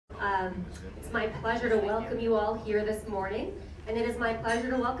It's my pleasure to welcome you all here this morning, and it is my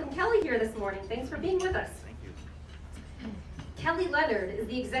pleasure to welcome Kelly here this morning. Thanks for being with us. Thank you. Kelly Leonard is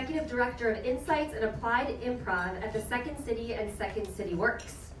the Executive Director of Insights and Applied Improv at the Second City and Second City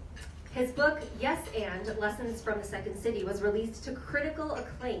Works. His book, Yes and Lessons from the Second City, was released to critical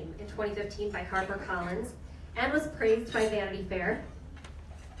acclaim in 2015 by HarperCollins and was praised by Vanity Fair.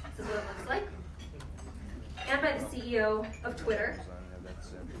 This is what it looks like. And by the CEO of Twitter.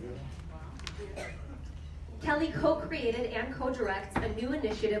 Kelly co-created and co-directs a new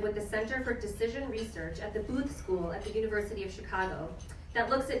initiative with the Center for Decision Research at the Booth School at the University of Chicago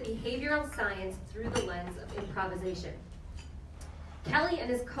that looks at behavioral science through the lens of improvisation. Kelly and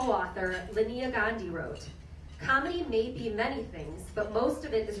his co-author, Linnea Gandhi, wrote, "Comedy may be many things, but most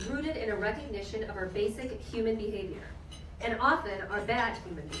of it is rooted in a recognition of our basic human behavior, and often our bad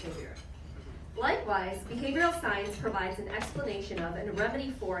human behavior. Likewise, behavioral science provides an explanation of and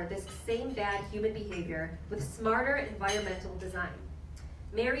remedy for this same bad human behavior with smarter environmental design.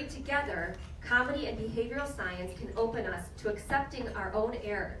 Married together, comedy and behavioral science can open us to accepting our own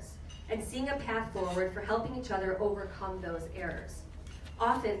errors and seeing a path forward for helping each other overcome those errors,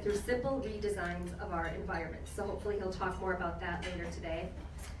 often through simple redesigns of our environment." So hopefully he'll talk more about that later today.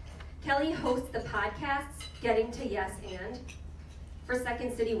 Kelly hosts the podcasts Getting to Yes and for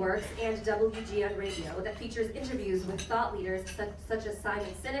Second City Works and WGN Radio that features interviews with thought leaders such as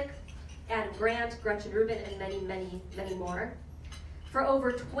Simon Sinek, Adam Grant, Gretchen Rubin, and many, many, many more. For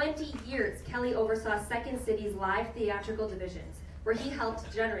over 20 years, Kelly oversaw Second City's live theatrical divisions, where he helped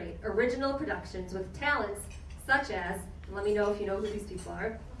generate original productions with talents such as, let me know if you know who these people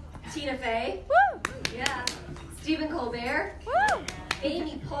are, Tina Fey, woo! Yeah, Stephen Colbert, woo!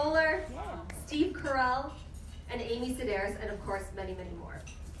 Amy Poehler, Steve Carell, and Amy Sedaris, and of course, many, many more.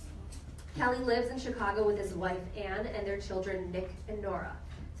 Kelly lives in Chicago with his wife, Anne, and their children, Nick and Nora.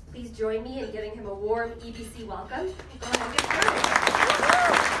 So please join me in giving him a warm EBC welcome. Go ahead and get started.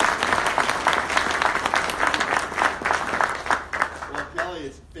 Well, Kelly,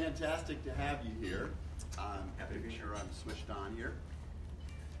 it's fantastic to have you here. I'm happy to be sure I'm switched on here.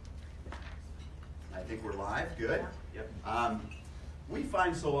 I think we're live. Good. Yep. We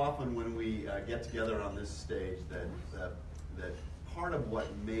find so often when we get together on this stage that part of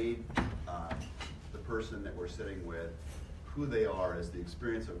what made the person that we're sitting with who they are is the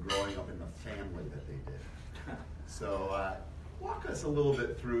experience of growing up in the family that they did. So walk us a little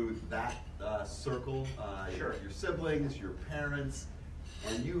bit through that circle. Sure. Your siblings, your parents,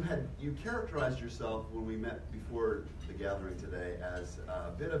 and you characterized yourself when we met before the gathering today as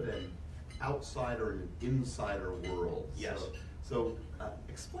a bit of an outsider in an insider world. Yes. So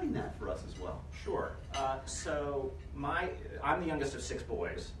explain that for us as well. Sure. I'm the youngest of 6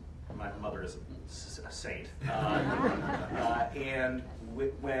 boys. My mother is a saint. And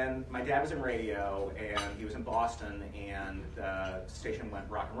when my dad was in radio, and he was in Boston, and the station went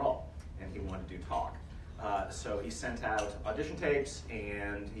rock and roll, and he wanted to do talk. So he sent out audition tapes,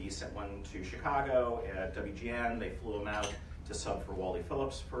 and he sent one to Chicago at WGN. They flew him out to sub for Wally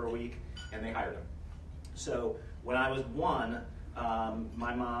Phillips for a week, and they hired him. So when I was 1,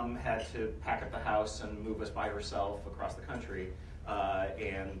 my mom had to pack up the house and move us by herself across the country,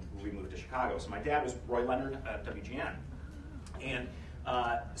 and we moved to Chicago. So my dad was Roy Leonard at WGN. And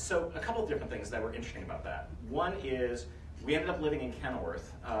so a couple of different things that were interesting about that. One is we ended up living in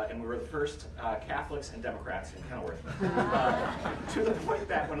Kenilworth, and we were the first Catholics and Democrats in Kenilworth. To the point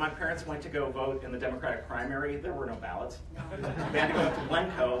that when my parents went to go vote in the Democratic primary, there were no ballots. They had to go up to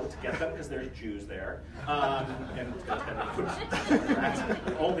Glencoe to get them because there's Jews there. And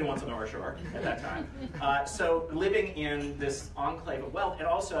only ones on the North Shore at that time. So living in this enclave of wealth, and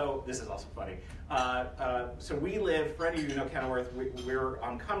also, this is also funny, so we live, for any of you who know Kenilworth, we're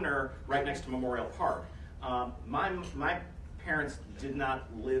on Cumnor, right next to Memorial Park. My parents did not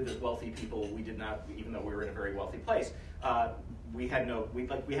live as wealthy people. We did not, even though we were in a very wealthy place. We had no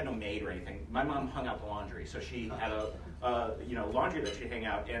maid or anything. My mom hung out the laundry, so she had a laundry that she'd hang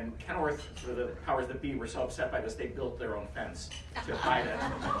out. And Kenilworth, for the powers that be, were so upset by this, they built their own fence to hide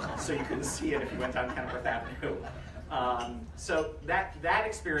it, so you couldn't see it if you went down Kenilworth Avenue. So that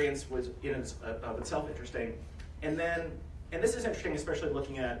experience was in of itself interesting, and this is interesting, especially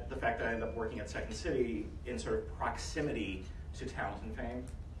looking at the fact that I ended up working at Second City in sort of proximity to talent and fame,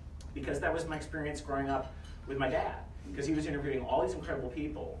 because that was my experience growing up with my dad, because he was interviewing all these incredible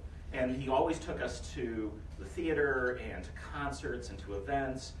people, and he always took us to the theater and to concerts and to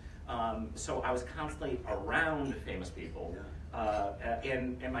events, so I was constantly around famous people,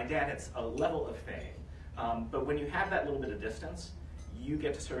 and my dad had a level of fame, but when you have that little bit of distance, you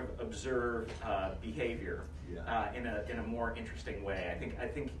get to sort of observe behavior in a more interesting way. I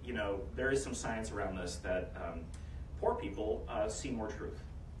think you know, there is some science around this that poor people see more truth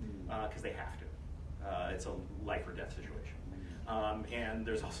because they have to. It's a life or death situation. And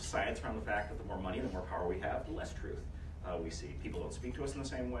there's also science around the fact that the more money, the more power we have, the less truth we see. People don't speak to us in the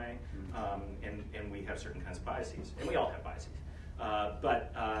same way, and we have certain kinds of biases, and we all have biases.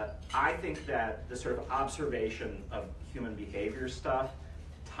 But I think that the sort of observation of human behavior stuff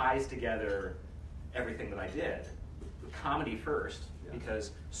ties together everything that I did. Comedy first,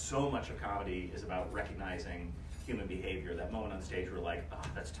 because so much of comedy is about recognizing human behavior. That moment on stage where like, oh,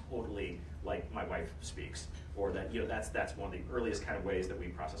 that's totally like my wife speaks, or that, you know, that's one of the earliest kind of ways that we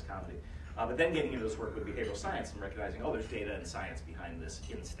process comedy. But then getting into this work with behavioral science and recognizing, oh, there's data and science behind this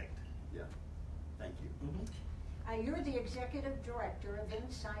instinct. Yeah, thank you. You're the executive director of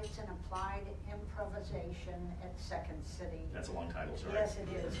Insights and Applied Improvisation at Second City. That's a long title, sorry. Yes, it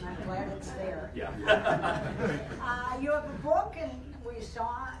is, and I'm glad it's there. Yeah. You have a book, and we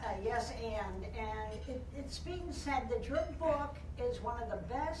saw, Yes, and it's being said that your book is one of the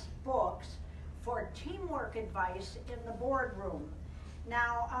best books for teamwork advice in the boardroom.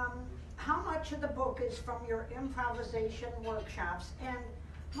 Now, how much of the book is from your improvisation workshops? And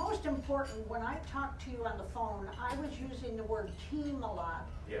most important, when I talked to you on the phone, I was using the word team a lot,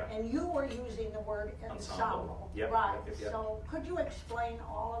 and you were using the word ensemble. Yep. Right. Yep. So could you explain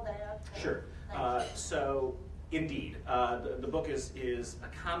all of that? Sure. So indeed, the book is a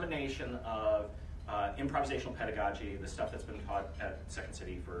combination of improvisational pedagogy, the stuff that's been taught at Second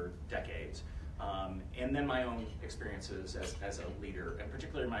City for decades, and then my own experiences as a leader, and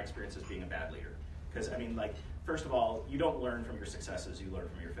particularly my experiences being a bad leader. Because, I mean, like, first of all, you don't learn from your successes, you learn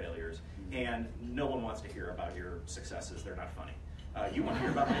from your failures. And no one wants to hear about your successes, they're not funny. You want to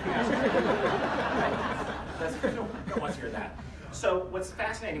hear about my fiascos. No one wants to hear that. So what's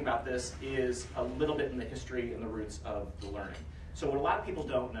fascinating about this is a little bit in the history and the roots of the learning. So what a lot of people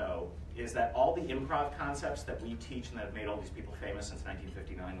don't know is that all the improv concepts that we teach and that have made all these people famous since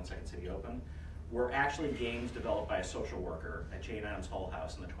 1959 when Second City opened were actually games developed by a social worker at Jane Addams Hull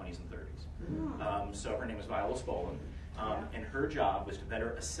House in the 20s and 30s. So her name was Viola Spolin, and her job was to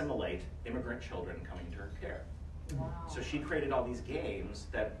better assimilate immigrant children coming to her care. Wow. So she created all these games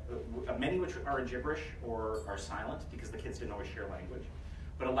that, many which are in gibberish or are silent because the kids didn't always share language,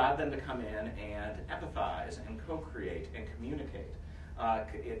 but allowed them to come in and empathize and co-create and communicate.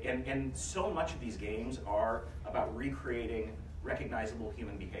 And so much of these games are about recreating recognizable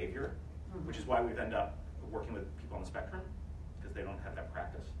human behavior, which is why we've ended up working with people on the spectrum, because they don't have that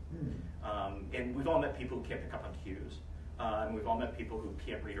practice. And we've all met people who can't pick up on cues, and we've all met people who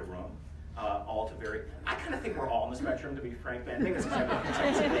can't read a room, all to very, I kind of think we're all on the spectrum, to be frank, but I think it's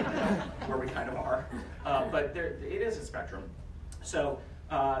where we kind of are. But it is a spectrum. So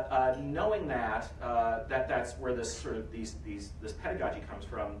knowing that, that's where this sort of this pedagogy comes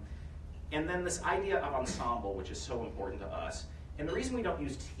from, and then this idea of ensemble, which is so important to us. And the reason we don't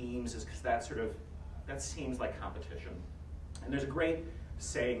use teams is because that seems like competition. And there's a great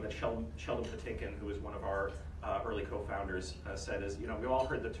saying that Sheldon Patinkin, who was one of our early co-founders, said is, you know, we've all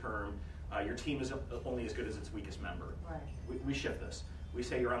heard the term, your team is only as good as its weakest member. Right. We shift this. We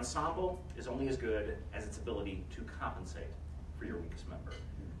say your ensemble is only as good as its ability to compensate for your weakest member.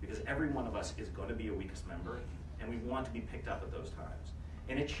 Because every one of us is going to be a weakest member, and we want to be picked up at those times.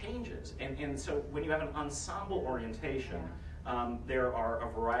 And it changes. And so when you have an ensemble orientation, there are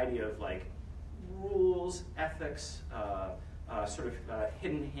a variety of like rules, ethics, sort of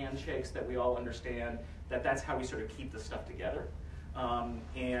hidden handshakes that we all understand, that's how we sort of keep the stuff together.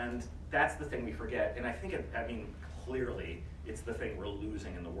 And that's the thing we forget. And I think, clearly, it's the thing we're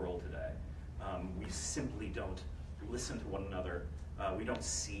losing in the world today. We simply don't listen to one another. We don't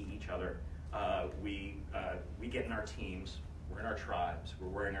see each other. We get in our teams. We're in our tribes. We're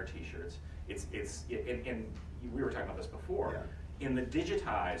wearing our T-shirts. And we were talking about this before. Yeah. In the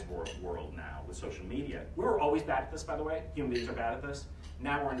digitized world now with social media, we were always bad at this, by the way. Human beings are bad at this.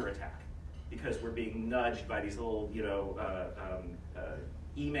 Now we're under attack because we're being nudged by these little,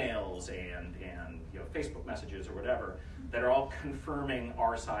 emails and Facebook messages or whatever that are all confirming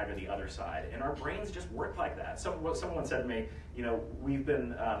our side or the other side, and our brains just work like that. Someone said to me, we've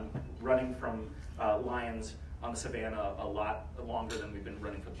been running from lions on the savannah a lot longer than we've been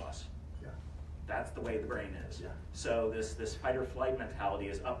running for the bus. Yeah. That's the way the brain is. Yeah. So this fight or flight mentality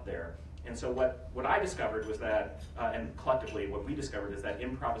is up there. And so what I discovered was that, and collectively what we discovered is that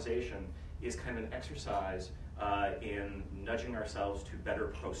improvisation is kind of an exercise in nudging ourselves to better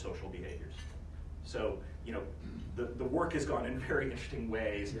pro-social behaviors. So, the work has gone in very interesting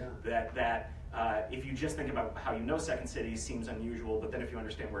ways that if you just think about how you know Second City, seems unusual, but then if you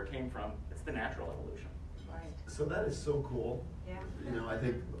understand where it came from, it's the natural evolution. Right. So that is so cool. Yeah. You know, I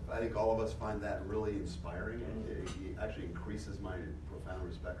think all of us find that really inspiring, and it actually increases my profound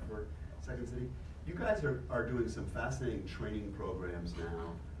respect for Second City. You guys are doing some fascinating training programs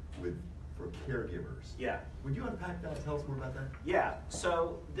now for caregivers. Yeah. Would you unpack that? Tell us more about that. Yeah.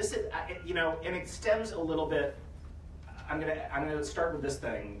 So this is, you know, and it stems a little bit. I'm gonna start with this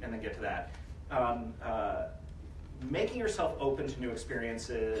thing and then get to that. Making yourself open to new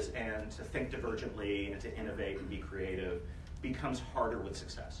experiences and to think divergently and to innovate and be creative becomes harder with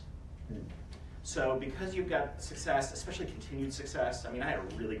success. So because you've got success, especially continued success, I mean, I had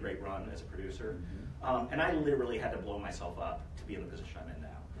a really great run as a producer, and I literally had to blow myself up to be in the position I'm in now.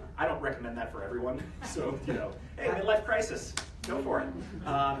 I don't recommend that for everyone, so, you know, hey, midlife crisis, go for it.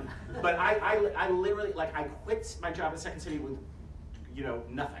 But I literally, like, I quit my job at Second City with, you know,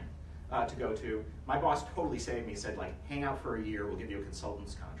 nothing to go to. My boss totally saved me, said, like, hang out for a year, we'll give you a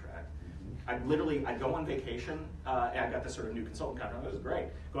consultant's contract. I'd go on vacation, and I got this sort of new consultant contract. It was great.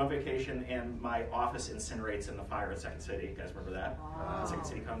 Go on vacation, and my office incinerates in the fire at Second City. You guys remember that? Second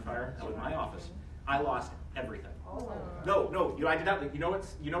City Con fire. That was my office. I lost everything. No, you know, I did not. You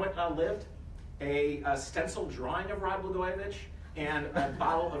know what lived? A stencil drawing of Rod Blagojevich and a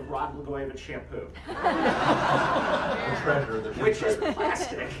bottle of Rod Blagojevich shampoo. The which is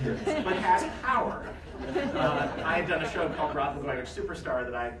plastic, but has power. I had done a show called Rod Blagojevich Superstar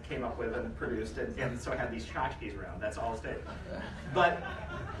that I came up with and produced, and so I had these tchotchkes around. That's all it stayed. But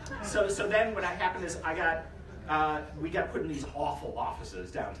so then what happened is we got put in these awful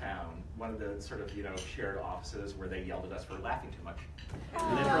offices downtown. One of the sort of, you know, shared offices where they yelled at us for laughing too much.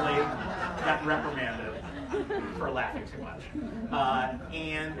 Literally got reprimanded for laughing too much.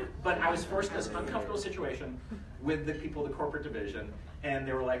 But I was forced in this uncomfortable situation with the people of the corporate division, and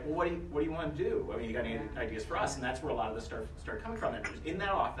they were like, well, what do you want to do? I mean, you got any ideas for us? And that's where a lot of this started coming from. And it was in that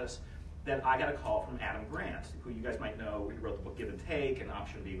office that I got a call from Adam Grant, who you guys might know. He wrote the book Give and Take and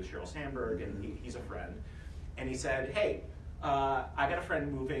Option B with Sheryl Sandberg, and he's a friend. And he said, hey, I got a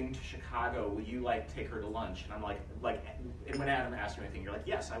friend moving to Chicago. Will you take her to lunch? And I'm like, and when Adam asks you anything, you're like,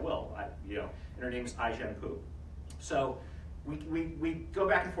 yes, I will. And her name's Ai-jen Poo. So we go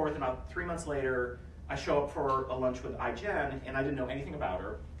back and forth, and about 3 months later, I show up for a lunch with Ai-jen, and I didn't know anything about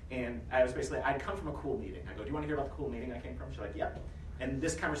her. And I'd come from a cool meeting. I go, do you want to hear about the cool meeting I came from? She's like, yep. And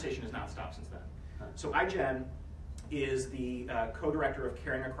this conversation has not stopped since then. So Ai-jen is the co-director of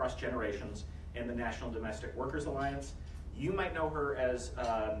Caring Across Generations and the National Domestic Workers Alliance. You might know her as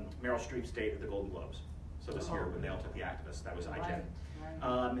Meryl Streep's date at the Golden Globes. So this year when they all took The Activist, that was Ai-jen.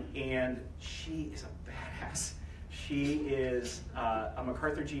 And she is a badass. She is a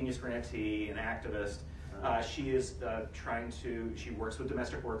MacArthur Genius grantee, an activist. She is she works with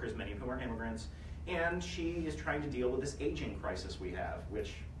domestic workers, many of whom are immigrants, and she is trying to deal with this aging crisis we have,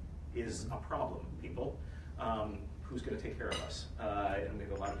 which is a problem, people. Who's going to take care of us? And we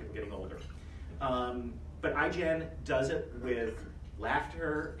have a lot of people getting older. But Ai-jen does it with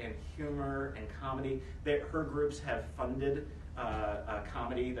laughter and humor and comedy. Her groups have funded a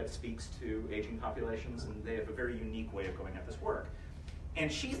comedy that speaks to aging populations, and they have a very unique way of going at this work.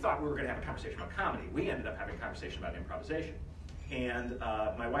 And she thought we were going to have a conversation about comedy. We ended up having a conversation about improvisation. And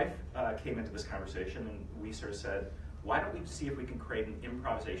my wife came into this conversation, and we sort of said, why don't we see if we can create an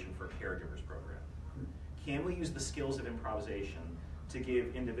improvisation for caregivers program? Can we use the skills of improvisation to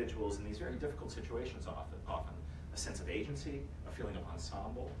give individuals in these very difficult situations often a sense of agency, a feeling of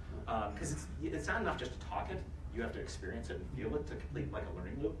ensemble? Because it's not enough just to talk it, you have to experience it and feel it to complete like a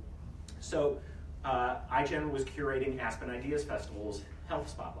learning loop. So Ai-jen was curating Aspen Ideas Festival's Health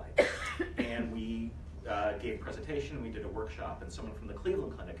Spotlight. And we gave a presentation, we did a workshop, and someone from the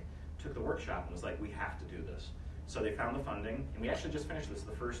Cleveland Clinic took the workshop and was like, we have to do this. So they found the funding, and we actually just finished this,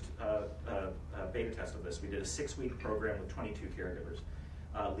 the first beta test of this. We did a 6-week program with 22 caregivers,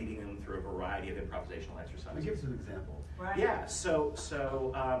 leading them through a variety of improvisational exercises. Give us an example. Right. Yeah,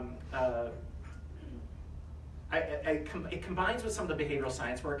 it combines with some of the behavioral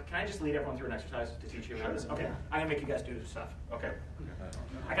science work. Can I just lead everyone through an exercise to teach you how this? Okay, I'm gonna make you guys do this stuff. Okay.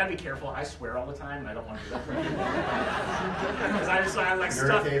 I gotta be careful. I swear all the time, and I don't want to do that for you. Because I like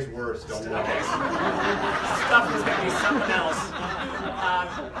stuff. Your case worse. Don't worry. Okay. Stuff is gonna be something else.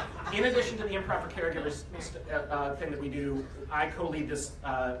 In addition to the Improv for Caregivers thing that we do, I co-lead this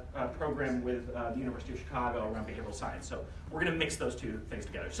program with the University of Chicago around behavioral science. So we're gonna mix those two things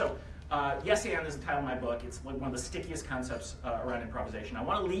together. So. Yes and is the title of my book. It's one of the stickiest concepts around improvisation. I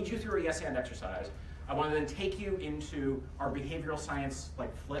want to lead you through a yes and exercise. I want to then take you into our behavioral science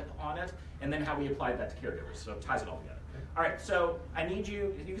like flip on it, and then how we applied that to caregivers. So it ties it all together. All right, so I need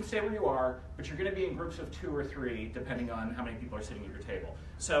you can stay where you are, but you're going to be in groups of 2 or 3, depending on how many people are sitting at your table.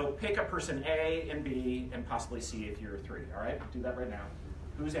 So pick a person A and B, and possibly C if you're 3, all right? Do that right now.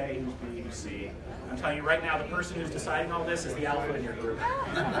 Who's A, who's B, who's C? I'm telling you right now, the person who's deciding all this is the alpha in your group.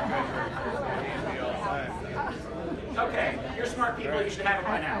 Okay, you're smart people, you should have it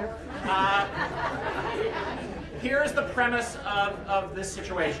by now. Here's the premise of this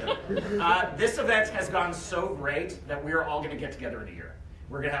situation. This event has gone so great that we're all going to get together in a year.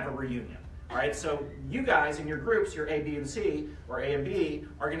 We're going to have a reunion. All right, so you guys in your groups, your A, B, and C, or A and B,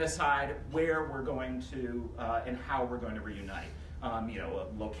 are going to decide where we're going to and how we're going to reunite. You know,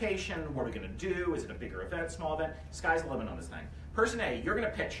 a location, what are we going to do? Is it a bigger event, small event? Sky's the limit on this thing. Person A, you're going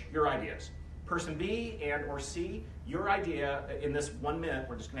to pitch your ideas. Person B and or C, your idea in this 1 minute,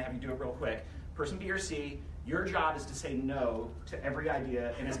 we're just going to have you do it real quick. Person B or C, your job is to say no to every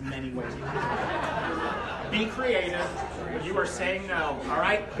idea in as many ways as you can. Be creative. You are saying no. All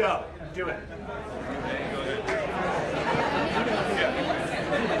right, go. Do it.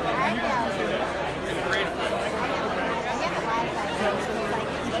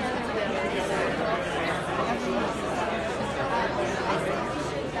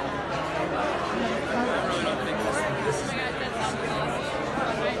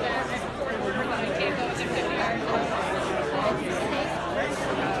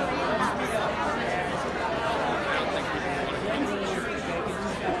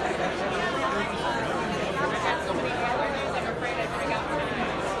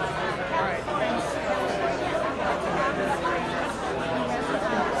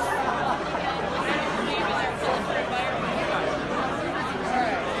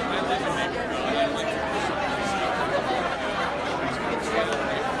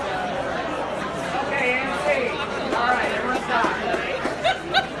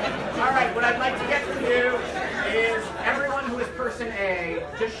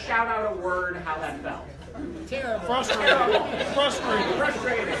 Shout out a word how that felt. Terrible. Frustrated. Frustrated.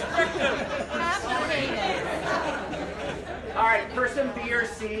 Frustrated. Frustrated. All right, person B or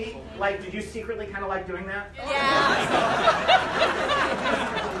C, like, did you secretly kind of like doing that? Yeah.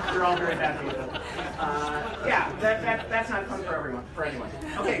 You're all very bad people. Yeah, that's not fun for anyone.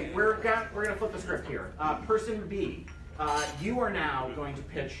 Okay, we're gonna flip the script here. Person B, you are now going to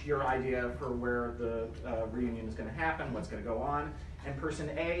pitch your idea for where the reunion is going to happen, what's going to go on. And person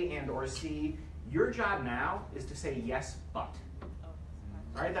A and or C, your job now is to say yes, but.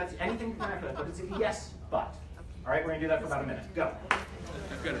 All right, that's anything after that, but it's a yes, but. All right, we're going to do that for about a minute. Go.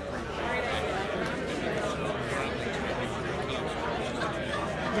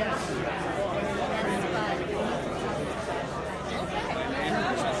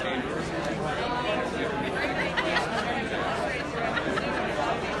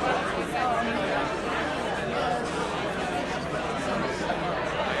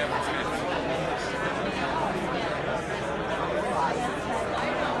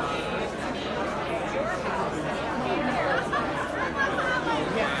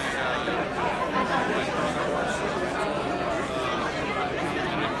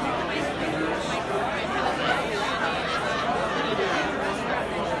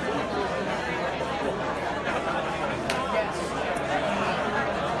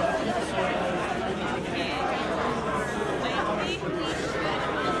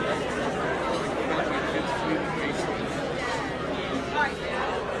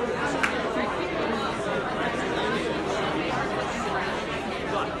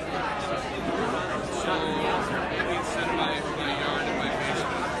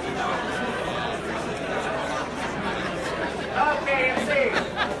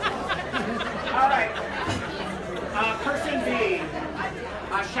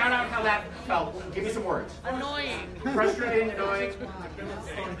 Shout out how that felt. Give me some words. Annoying. Frustrating, annoying.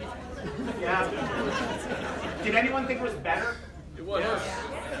 Yeah. Did anyone think it was better? It was.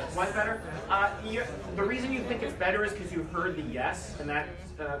 Yes. Was better? The reason you think it's better is because you heard the yes, and that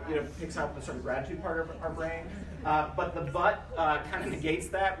picks out the sort of gratitude part of our brain. But the but kind of negates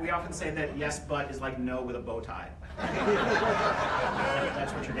that. We often say that yes, but is like no with a bow tie.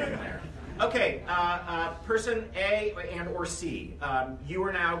 That's what you're getting there. Okay, person A and or C, you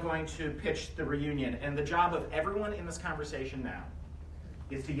are now going to pitch the reunion, and the job of everyone in this conversation now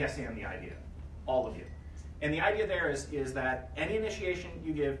is to yes and the idea, all of you. And the idea there is that any initiation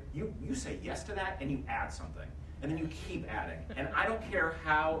you give, you say yes to that and you add something, and then you keep adding. And I don't care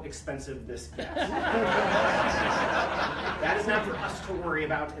how expensive this gets. That is not for us to worry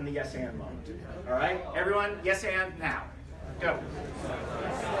about in the yes and moment. All right, everyone, yes and now. Go.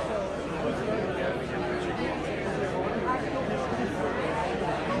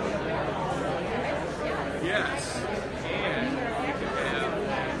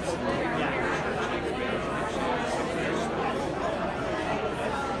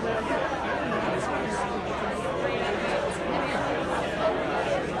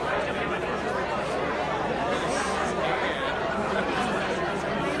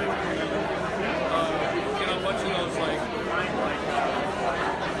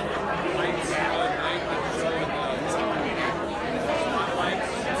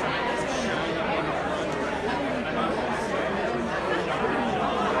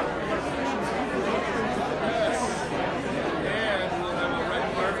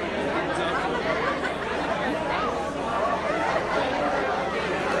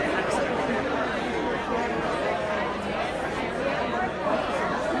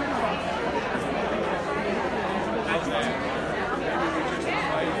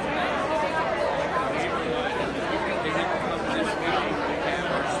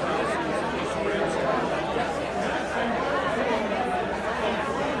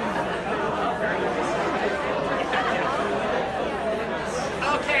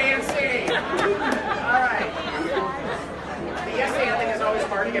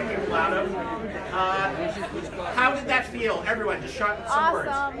 get people out of. How did that feel? Everyone, just shout some words.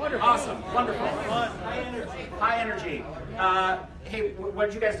 Awesome, wonderful. High energy. High energy. Hey, what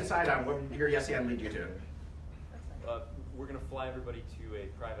did you guys decide on? What did your yes and lead you to? We're going to fly everybody to a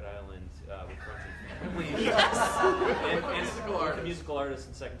private island with fronting. Please. And musical artists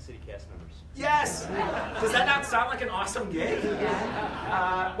and Second City cast members. Yes! Does that not sound like an awesome gig?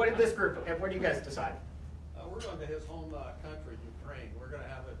 What did this group, what do you guys decide? We're going to his home country, Ukraine. We're going to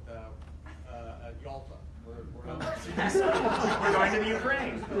have it at Yalta. We're going to the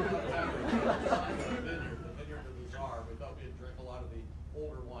Ukraine. The vineyard of the Tsar. We thought we'd drink a lot of the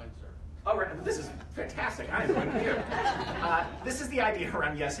older wines there. Oh, right. This is fantastic. I am going here. This is the idea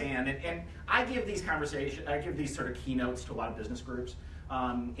around yes and I give these sort of keynotes to a lot of business groups.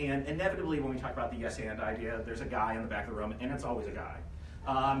 And inevitably, when we talk about the yes and idea, there's a guy in the back of the room, and it's always a guy.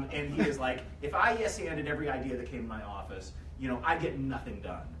 And he is like, if I yes anded every idea that came to my office, you know, I get nothing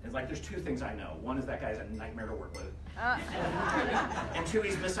done. It's like, there's two things I know. One is that guy's a nightmare to work with. And two,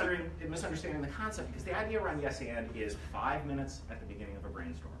 he's misunderstanding the concept, because the idea around yes and is 5 minutes at the beginning of a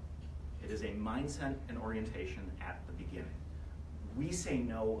brainstorm. It is a mindset and orientation at the beginning. We say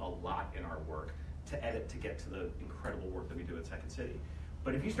no a lot in our work to edit to get to the incredible work that we do at Second City.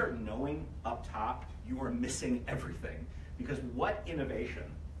 But if you start knowing up top, you are missing everything. Because what innovation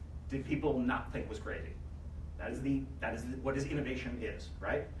did people not think was crazy? That is what innovation is,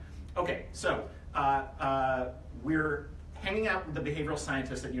 right? Okay, so we're hanging out with the behavioral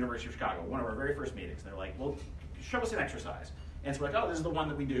scientists at University of Chicago, one of our very first meetings. They're like, well, show us an exercise. And so we're like, oh, this is the one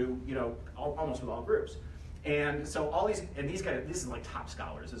that we do, you know, almost with all groups. And so these guys, this is like top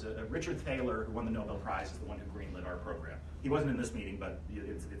scholars. There's a Richard Thaler, who won the Nobel Prize, is the one who greenlit our program. He wasn't in this meeting, but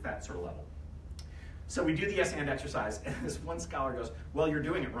it's that sort of level. So we do the yes and exercise, and this one scholar goes, well, you're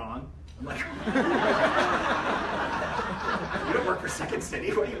doing it wrong. I'm like, you don't work for Second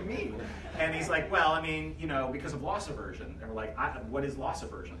City, what do you mean? And he's like, well, I mean, you know, because of loss aversion. And we're like, what is loss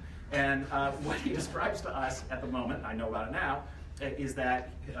aversion? And what he describes to us at the moment, I know about it now, is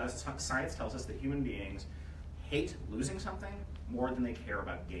that science tells us that human beings hate losing something more than they care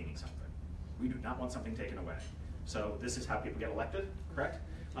about gaining something. We do not want something taken away. So this is how people get elected, correct?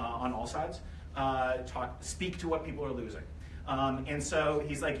 On all sides. Speak to what people are losing. And so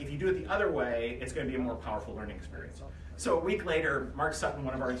he's like, if you do it the other way, it's going to be a more powerful learning experience. So a week later, Mark Sutton,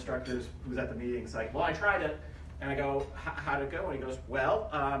 one of our instructors who was at the meeting, is like, well, I tried it. And I go, how'd it go? And he goes, well,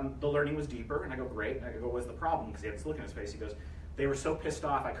 the learning was deeper. And I go, great. And I go, what's the problem? Because he had this look in his face. He goes, they were so pissed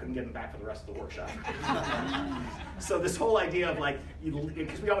off, I couldn't get them back for the rest of the workshop. So this whole idea of like,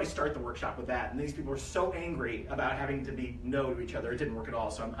 because we always start the workshop with that, and these people were so angry about having to be no to each other, it didn't work at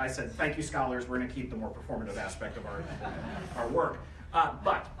all. So I said, thank you, scholars, we're going to keep the more performative aspect of our work.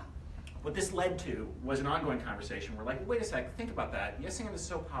 But what this led to was an ongoing conversation. We're like, wait a sec, think about that. Yes and is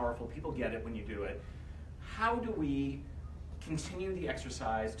so powerful, people get it when you do it. How do we continue the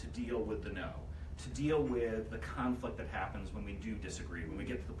exercise to deal with the no? To deal with the conflict that happens when we do disagree, when we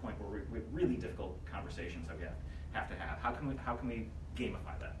get to the point where we have really difficult conversations that we have to have. How can we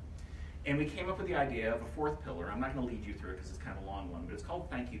gamify that? And we came up with the idea of a fourth pillar. I'm not going to lead you through it because it's kind of a long one, but it's called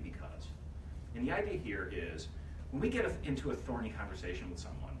Thank You Because. And the idea here is when we get into a thorny conversation with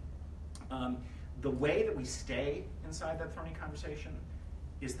someone, the way that we stay inside that thorny conversation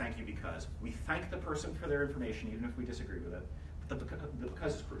is thank you because. We thank the person for their information even if we disagree with it, but the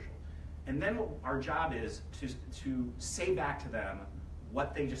because is crucial. And then our job is to say back to them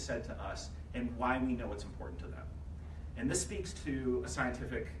what they just said to us and why we know it's important to them. And this speaks to a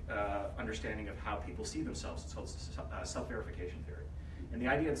scientific understanding of how people see themselves. It's called self-verification theory. And the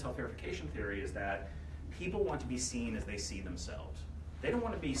idea of self-verification theory is that people want to be seen as they see themselves. They don't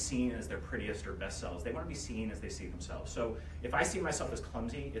want to be seen as their prettiest or best selves. They want to be seen as they see themselves. So if I see myself as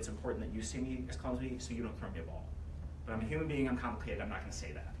clumsy, it's important that you see me as clumsy so you don't throw me a ball. But I'm a human being, I'm complicated, I'm not going to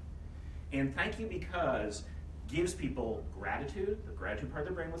say that. And thank you because gives people gratitude, the gratitude part of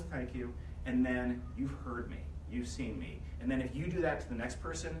their brain was thank you, and then you've heard me, you've seen me. And then if you do that to the next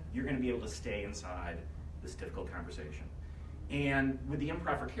person, you're going to be able to stay inside this difficult conversation. And with the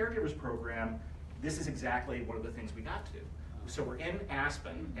Improv for Caregivers program, this is exactly one of the things we got to. So we're in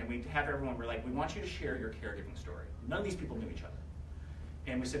Aspen, and we have everyone, we're like, we want you to share your caregiving story. None of these people knew each other.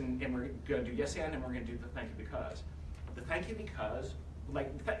 And we said, and we're going to do yes and we're going to do the thank you because. The thank you because,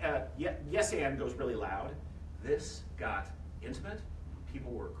 like, yes and goes really loud. This got intimate.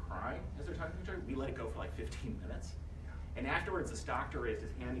 People were crying as they're talking to each other. We let it go for like 15 minutes. And afterwards, this doctor raised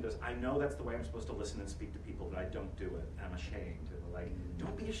his hand. He goes, I know that's the way I'm supposed to listen and speak to people, but I don't do it. And I'm ashamed. And we're like,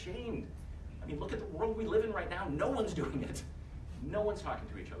 don't be ashamed. I mean, look at the world we live in right now. No one's doing it. No one's talking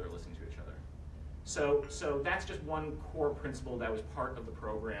to each other, listening to each other. So that's just one core principle that was part of the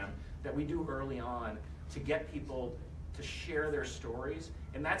program that we do early on to get people to share their stories,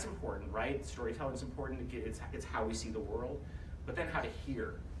 and that's important, right? Storytelling is important. It's how we see the world, but then how to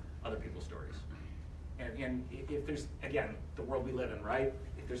hear other people's stories. And if there's, again, the world we live in, right?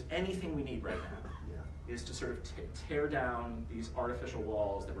 If there's anything we need right now, is to sort of tear down these artificial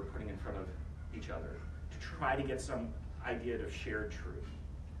walls that we're putting in front of each other to try to get some idea of shared truth.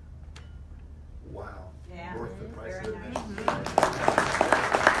 Wow. Yeah. Worth the price of Very admission.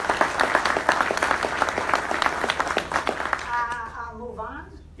 I'll move on.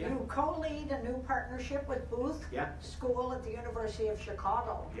 Yeah. You co-lead a new partnership with Booth School at the University of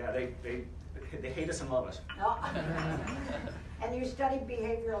Chicago. Yeah, they hate us and love us. Oh. And you study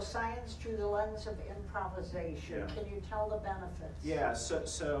behavioral science through the lens of improvisation. Yeah. Can you tell the benefits? Yeah,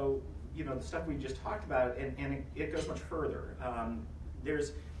 so you know, the stuff we just talked about, and it goes much further.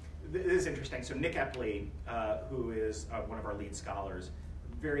 It is interesting. So Nick Epley, who is one of our lead scholars,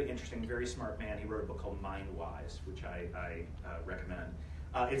 very interesting, very smart man. He wrote a book called Mind Wise, which I recommend.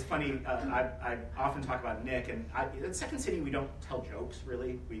 It's funny, I often talk about Nick, and at Second City we don't tell jokes,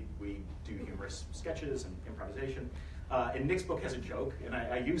 really. We do humorous sketches and improvisation. And Nick's book has a joke, and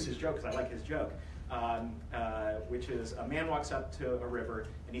I use his joke because I like his joke, which is a man walks up to a river,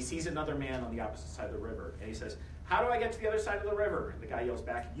 and he sees another man on the opposite side of the river, and he says, "How do I get to the other side of the river?" The guy yells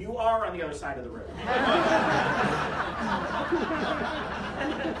back, "You are on the other side of the river."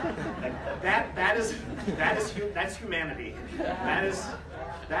 That's humanity.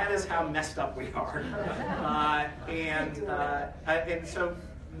 That is how messed up we are. And so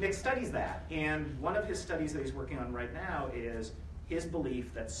Nick studies that, and one of his studies that he's working on right now is his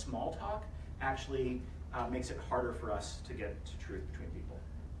belief that small talk actually makes it harder for us to get to truth between people.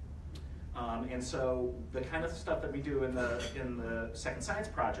 And so the kind of stuff that we do in the Second Science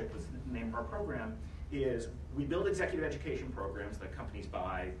Project, was the name of our program, is we build executive education programs that companies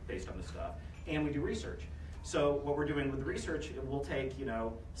buy based on this stuff, and we do research. So what we're doing with the research, we'll take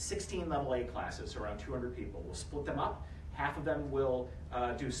 16 level A classes, so around 200 people. We'll split them up. Half of them will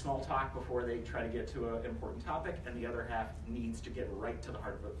do small talk before they try to get to an important topic, and the other half needs to get right to the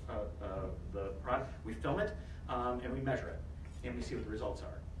heart of the product. We film it, and we measure it, and we see what the results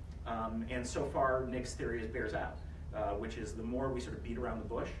are. And so far, Nick's theory bears out, which is the more we sort of beat around the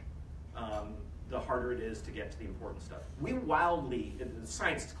bush, the harder it is to get to the important stuff. We wildly, the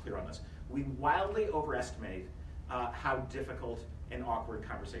science is clear on this, we wildly overestimate how difficult and awkward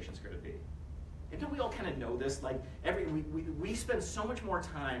conversations are going to be. And don't we all kind of know this? Like we spend so much more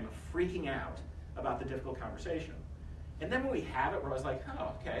time freaking out about the difficult conversation. And then when we have it, we're always like,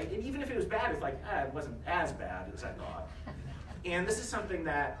 oh, okay. And even if it was bad, it's like, it wasn't as bad as I thought. And this is something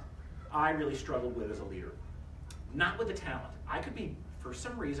that I really struggled with as a leader. Not with the talent. I could be, for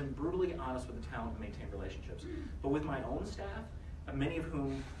some reason, brutally honest with the talent and maintain relationships. But with my own staff, many of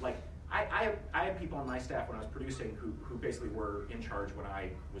whom, like, I had people on my staff when I was producing who basically were in charge when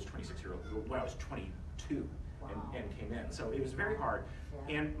I was 26-year-old, when I was 22 and came in. So it was very hard.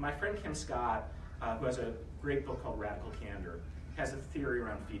 And my friend Kim Scott, who has a great book called Radical Candor, has a theory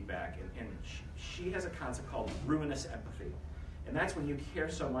around feedback, and she has a concept called ruinous empathy. And that's when you care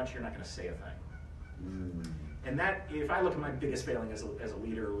so much you're not going to say a thing. And that, if I look at my biggest failing as a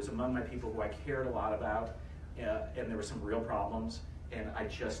leader, it was among my people who I cared a lot about, and there were some real problems, and I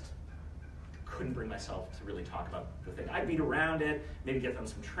just couldn't bring myself to really talk about the thing. I beat around it, maybe get them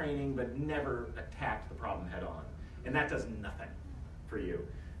some training, but never attacked the problem head on. And that does nothing for you.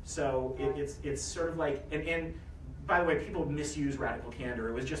 So it's sort of like, and by the way, people misuse radical candor.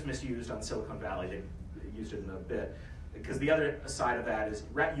 It was just misused on Silicon Valley. They used it in a bit. Because the other side of that is,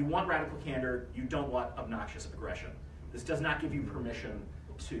 you want radical candor, you don't want obnoxious aggression. This does not give you permission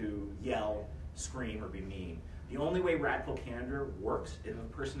to yell, scream, or be mean. The only way radical candor works is if the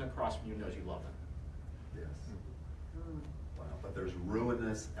person across from you knows you love them. Yes. Wow, but there's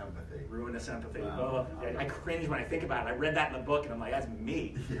ruinous empathy. Ruinous empathy. Wow. Oh, I cringe when I think about it. I read that in the book, and I'm like, that's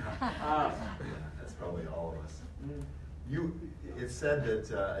me. Yeah. That's probably all of us. It's said that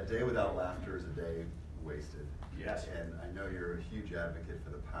a day without laughter is a day wasted. Yes. And I know you're a huge advocate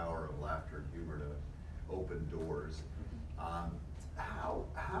for the power of laughter and humor to open doors.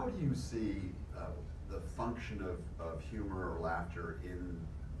 How do you see the function of humor or laughter in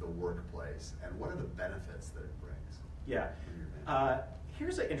the workplace, and what are the benefits that it brings? Yeah.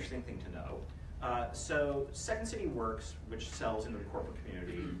 Here's an interesting thing to know. So Second City Works, which sells into the corporate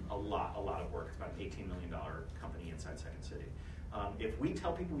community a lot of work. It's about an $18 million company inside Second City. If we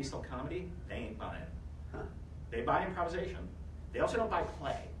tell people we sell comedy, they ain't buying. They buy improvisation. They also don't buy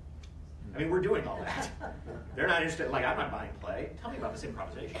play. I mean, we're doing all that. They're not interested, like, I'm not buying play. Tell me about this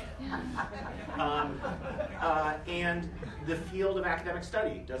improvisation. And the field of academic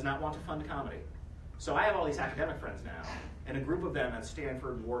study does not want to fund comedy. So I have all these academic friends now, and a group of them at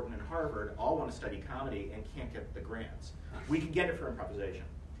Stanford, Wharton, and Harvard all want to study comedy and can't get the grants. We can get it for improvisation.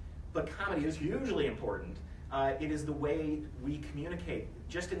 But comedy is hugely important. It is the way we communicate,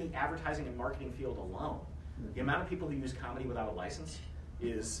 just in the advertising and marketing field alone. The amount of people who use comedy without a license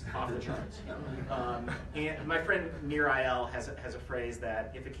is off the charts. And my friend Nir Ayel has a phrase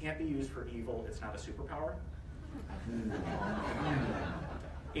that if it can't be used for evil, it's not a superpower.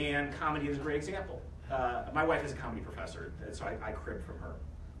 And comedy is a great example. My wife is a comedy professor, so I crib from her.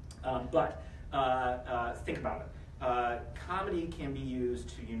 But think about it. Comedy can be used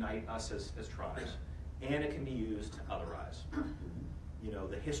to unite us as tribes, and it can be used to otherize. You know,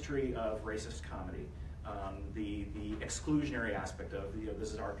 the history of racist comedy, the exclusionary aspect of, you know,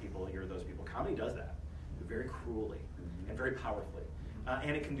 this is our people, you're those people. Comedy does that very cruelly and very powerfully.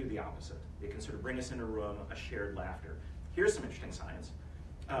 And it can do the opposite. It can sort of bring us into a room, a shared laughter. Here's some interesting science.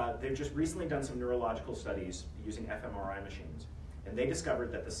 They've just recently done some neurological studies using fMRI machines. And they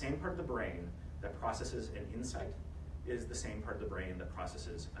discovered that the same part of the brain that processes an insight is the same part of the brain that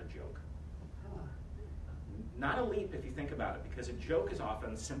processes a joke. Not a leap if you think about it, because a joke is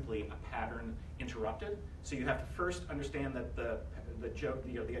often simply a pattern interrupted. So you have to first understand that the joke,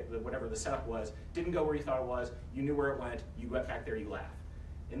 you know, whatever the setup was, didn't go where you thought it was. You knew where it went. You went back there. You laugh.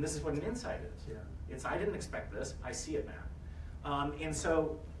 And this is what an insight is. Yeah. It's I didn't expect this. I see it now. And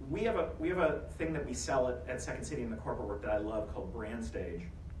so we have a thing that we sell at Second City in the corporate work that I love called Brand Stage,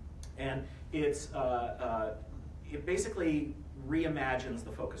 and it basically reimagines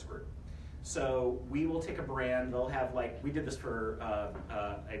the focus group. So we will take a brand, they'll have, like, we did this for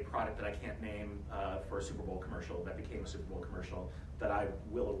a product that I can't name for a Super Bowl commercial that became a Super Bowl commercial that I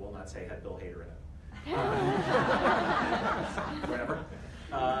will or will not say had Bill Hader in it. Whatever.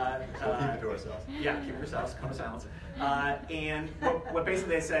 Keep it to ourselves. Yeah, keep it yourselves, come to silence. And what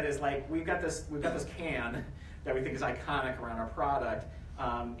basically they said is, like, we've got this can that we think is iconic around our product,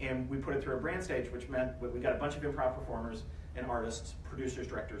 and we put it through a brand stage, which meant we got a bunch of improv performers and artists, producers,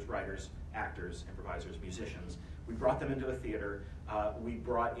 directors, writers, actors, improvisers, musicians. We brought them into a theater. We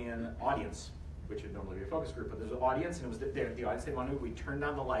brought in audience, which would normally be a focus group, but there's an audience, and it was the audience they wanted. We turned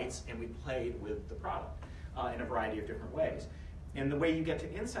down the lights, and we played with the product in a variety of different ways. And the way you get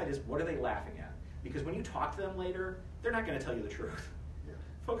to insight is, what are they laughing at? Because when you talk to them later, they're not going to tell you the truth. Yeah.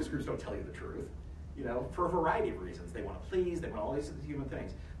 Focus groups don't tell you the truth, you know, for a variety of reasons. They want to please, they want all these human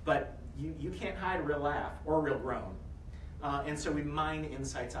things. But you can't hide a real laugh or a real groan. And so we mine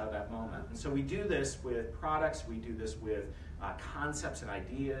insights out of that moment. And so we do this with products, we do this with concepts and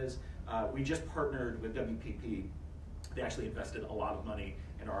ideas. We just partnered with WPP. They actually invested a lot of money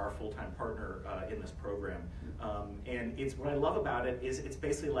and are our full-time partner in this program. And it's what I love about it is it's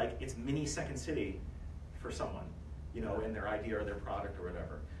basically like it's mini Second City for someone, you know, in their idea or their product or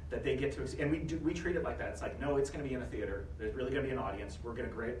whatever, that they get to, and we treat it like that. It's like, no, it's going to be in a theater. There's really going to be an audience. We're going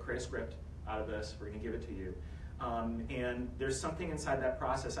to create a script out of this. We're going to give it to you. And there's something inside that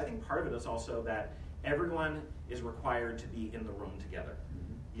process. I think part of it is also that everyone is required to be in the room together.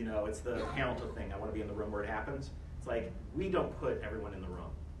 You know, it's the Hamilton thing. I want to be in the room where it happens. It's like, we don't put everyone in the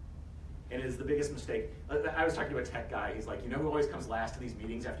room. And it is the biggest mistake. I was talking to a tech guy. He's like, you know who always comes last to these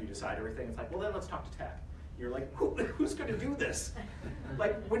meetings after you decide everything? It's like, well, then let's talk to tech. You're like, who's going to do this?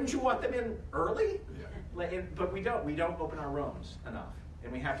 Like, wouldn't you want them in early? Yeah. But we don't. We don't open our rooms enough.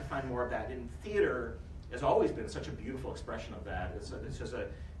 And we have to find more of that. And theater has always been such a beautiful expression of that. It's just a,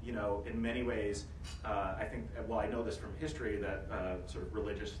 you know, in many ways, I think, well, I know this from history, that sort of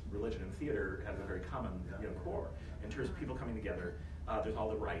religion and theater have a very common, you know, core. In terms of people coming together, there's all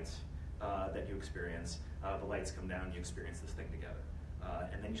the rites that you experience. The lights come down, you experience this thing together.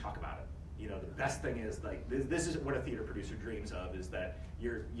 And then you talk about it. You know, the best thing is, like, this is what a theater producer dreams of, is that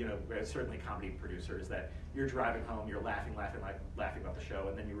you're, you know, certainly a comedy producer, is that you're driving home, you're laughing about the show,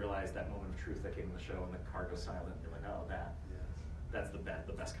 and then you realize that moment of truth that came in the show, and the car goes silent. You're like, oh, that's the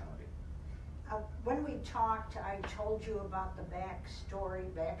best comedy. When we talked, I told you about the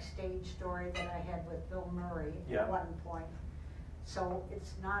backstage story that I had with Bill Murray at one point. So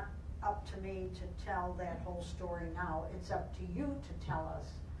it's not up to me to tell that whole story now. It's up to you to tell us.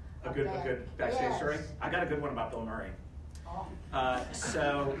 A good backstage story? I got a good one about Bill Murray. Oh.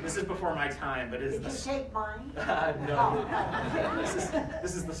 So this is before my time, but Did you take mine? No.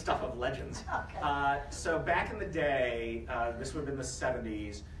 This is the stuff of legends. Okay. So back in the day, this would have been the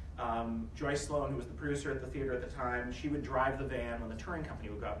 70s, Joyce Sloan, who was the producer at the theater at the time, she would drive the van when the touring company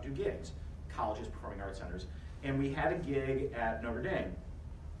would go out and do gigs, colleges, performing arts centers. And we had a gig at Notre Dame.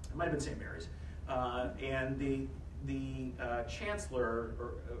 It might have been St. Mary's. And the chancellor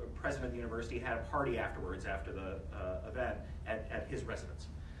or president of the university had a party afterwards, after the event, at his residence.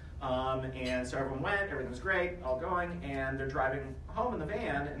 And so everyone went, everything was great, all going, and they're driving home in the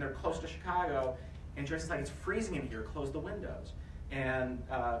van, and they're close to Chicago, and Joyce is like, it's freezing in here, close the windows. And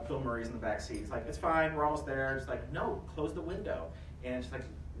Bill Murray's in the back seat. He's like, it's fine, we're almost there. She's like, no, close the window. And she's like,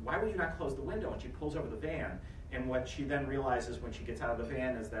 why would you not close the window? And she pulls over the van. And what she then realizes when she gets out of the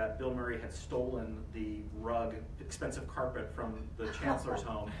van is that Bill Murray had stolen the rug, expensive carpet from the chancellor's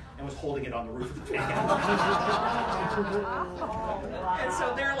home and was holding it on the roof of the van. And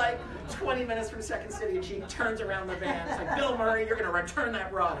so they're like 20 minutes from Second City, and she turns around the van. It's like, Bill Murray, you're going to return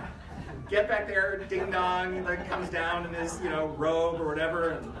that rug. Get back there, ding dong. He like comes down in his, robe or whatever,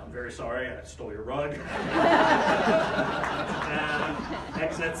 and I'm very sorry, I stole your rug. And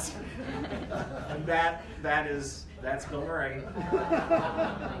exits. And that's Bill Murray. Oh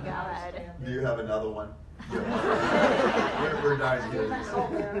my God. Do you have another one? We're dying here.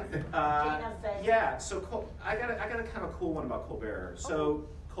 Yeah. So I got a kind of a cool one about Colbert. So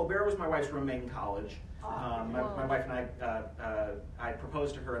Colbert was my wife's roommate in college. My wife and I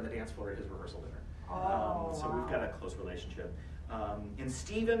proposed to her on the dance floor at his rehearsal dinner. So we've got a close relationship. And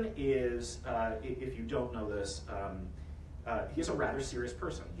Stephen is, if you don't know this, he's a rather serious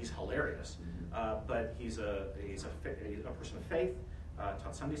person. He's hilarious, but he's a person of faith.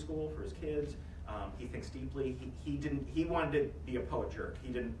 Taught Sunday school for his kids. He thinks deeply. He wanted to be a poet jerk.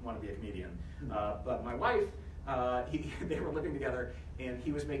 He didn't want to be a comedian. But my wife, they were living together, and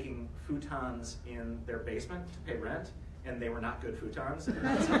he was making futons in their basement to pay rent, and they were not good futons.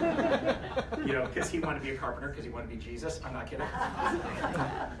 Because he wanted to be a carpenter, because he wanted to be Jesus. I'm not kidding.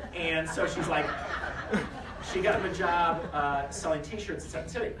 And so she's like, she got him a job selling T-shirts at Second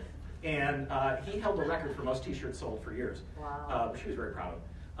City, and he held the record for most T-shirts sold for years. Wow. She was very proud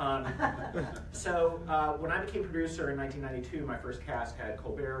of him. So when I became producer in 1992, my first cast had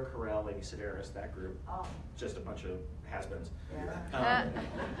Colbert, Carell, Lady Sedaris, that group, just a bunch of has-beens. Yeah.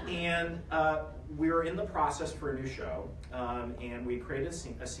 And we were in the process for a new show, and we created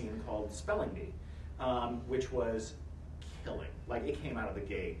a scene called Spelling Bee, which was killing. Like, it came out of the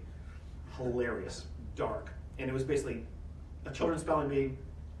gate, hilarious, dark, and it was basically a children's spelling bee.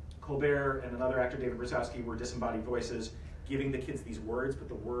 Colbert and another actor, David Brzezowski, were disembodied voices, giving the kids these words, but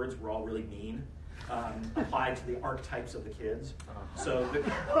the words were all really mean, applied to the archetypes of the kids. So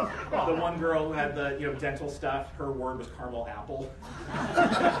the one girl who had the dental stuff, her word was caramel apple.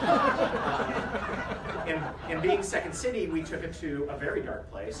 And being Second City, we took it to a very dark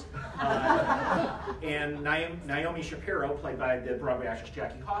place. And Naomi Shapiro, played by the Broadway actress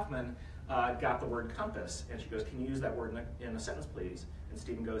Jackie Hoffman, got the word compass, and she goes, "Can you use that word in a sentence, please?" And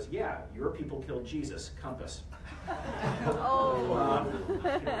Stephen goes, "Yeah, your people killed Jesus, compass."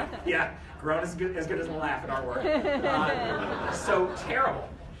 Yeah, grown as good as a laugh at our work. So terrible.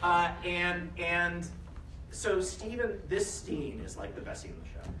 And so Stephen, this scene is like the best scene in the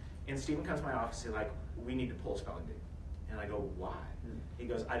show. And Stephen comes to my office and he's like, "We need to pull a spelling bee." And I go, "Why?" He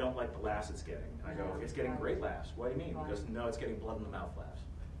goes, "I don't like the laughs it's getting." And I go, "It's getting great laughs. What do you mean?" He goes, "No, it's getting blood in the mouth laughs."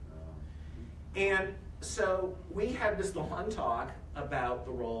 And so we had this long talk about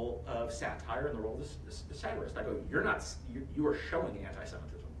the role of satire and the role of the satirist. I go, you are showing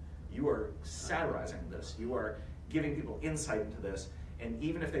anti-Semitism. You are satirizing this. You are giving people insight into this. And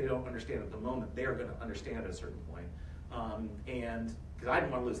even if they don't understand at the moment, they are going to understand at a certain point. And because I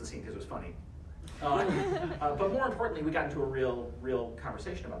didn't want to lose the scene because it was funny. But more importantly, we got into a real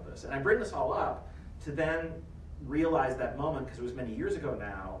conversation about this. And I bring this all up to then realize that moment, because it was many years ago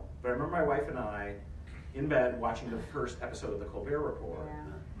now, but I remember my wife and I in bed watching the first episode of the Colbert Report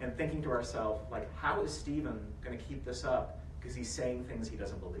and thinking to ourselves, like, how is Stephen going to keep this up? Because he's saying things he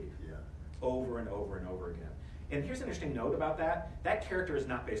doesn't believe over and over and over again. And here's an interesting note about that. That character is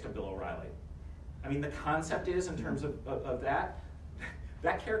not based on Bill O'Reilly. I mean, the concept is, in terms of that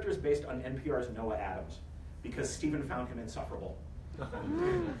character is based on NPR's Noah Adams, because Stephen found him insufferable.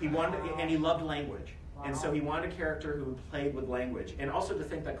 He loved language. And so he wanted a character who played with language. And also to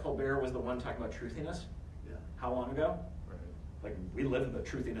think that Colbert was the one talking about truthiness. Yeah. How long ago? Right. Like, we live in the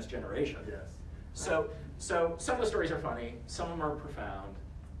truthiness generation. Yes. So some of the stories are funny. Some of them are profound.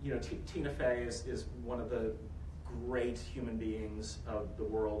 Tina Fey is one of the great human beings of the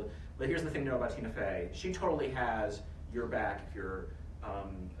world. But here's the thing to know about Tina Fey. She totally has your back if you're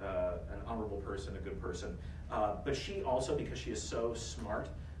an honorable person, a good person. But she also, because she is so smart,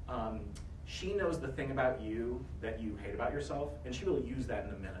 she knows the thing about you that you hate about yourself, and she will use that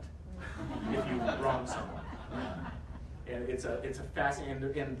in a minute if you wrong someone. And it's a fascinating,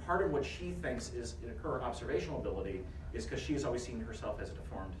 and part of what she thinks is her observational ability is because she's always seen herself as a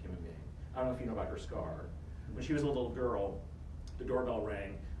deformed human being. I don't know if you know about her scar. When she was a little girl, the doorbell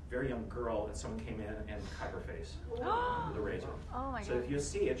rang, very young girl, and someone came in and cut her face with a razor. Oh my So God. if you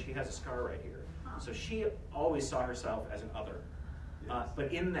see it, she has a scar right here. So she always saw herself as an other,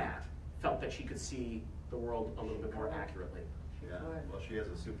 but in that, felt that she could see the world a little bit more accurately. Yeah. Well, she has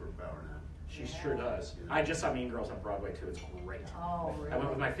a superpower now. She sure does. I just saw Mean Girls on Broadway too. It's great. Oh, really? I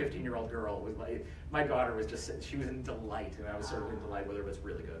went with my 15-year-old girl. It was like, my daughter was just, she was in delight, and I was sort of in delight with her. It was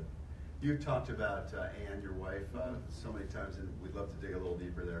really good. You talked about Anne, your wife, so many times, and we'd love to dig a little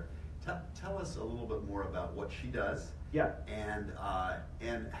deeper there. Tell us a little bit more about what she does. Yeah. And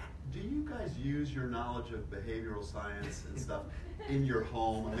do you guys use your knowledge of behavioral science and stuff in your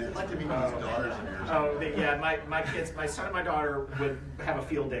home? I mean, I'd like to meet these daughters of yours. Oh, yeah, my kids, my son and my daughter would have a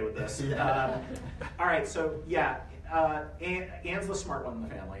field day with this. All right, so yeah, Anne's the smart one in the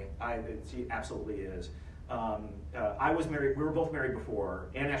family. She absolutely is. I was married, we were both married before.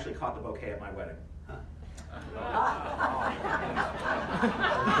 Anne actually caught the bouquet at my wedding.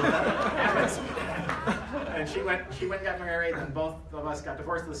 And she went and got married, and both of us got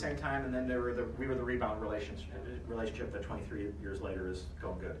divorced at the same time, and then we were the rebound relationship that 23 years later is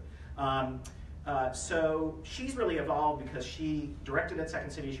going good. So she's really evolved because she directed at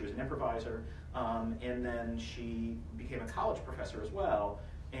Second City. She was an improviser, and then she became a college professor as well,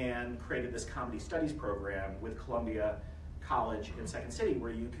 and created this comedy studies program with Columbia College in Second City,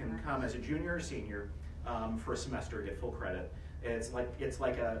 where you can come as a junior or senior for a semester, get full credit. It's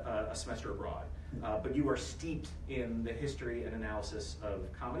like a semester abroad, but you are steeped in the history and analysis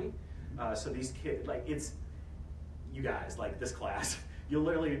of comedy. So these kids, you guys, like this class, you'll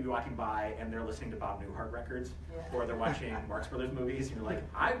literally be walking by and they're listening to Bob Newhart records, or they're watching Marx Brothers movies, and you're like,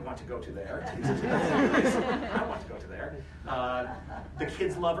 I want to go to there. I want to go to there. The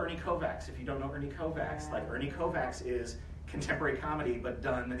kids love Ernie Kovacs. If you don't know Ernie Kovacs, like Ernie Kovacs is contemporary comedy, but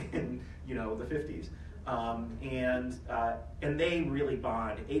done in the 50s. And they really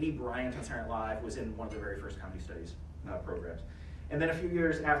bond. A.D. Bryant on Saturday Night Live was in one of the very first comedy studies programs. And then a few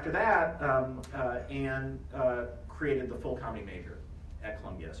years after that, Anne created the full comedy major at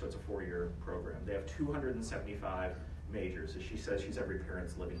Columbia, so it's a 4-year program. They have 275 majors. As she says, she's every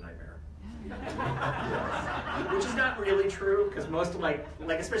parent's living nightmare. Which is not really true, because most of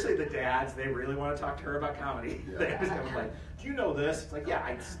especially the dads, they really want to talk to her about comedy. They always come like, do you know this? It's like, yeah,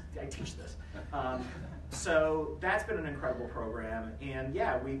 I teach this. So that's been an incredible program, and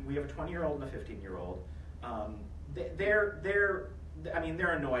yeah, we have a 20-year-old and a 15-year-old.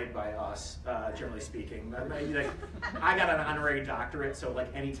 They're annoyed by us, generally speaking. I got an honorary doctorate, so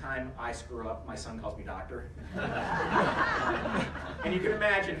anytime I screw up, my son calls me doctor. And you can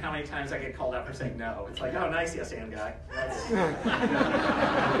imagine how many times I get called out for saying no. It's like, oh, nice, yes, and guy.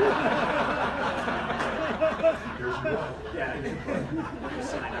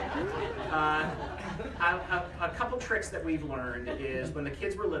 A couple tricks that we've learned is when the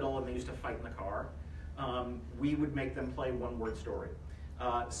kids were little and they used to fight in the car, we would make them play one-word story.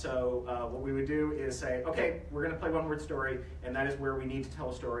 What we would do is say, okay, we're going to play one-word story, and that is where we need to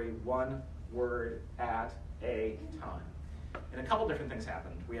tell a story one word at a time. And a couple different things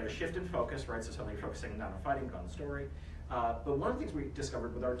happened. We had a shift in focus, right? So suddenly focusing not on fighting, but on the story. But one of the things we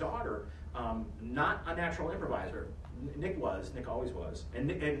discovered with our daughter, not a natural improviser. Nick always was, and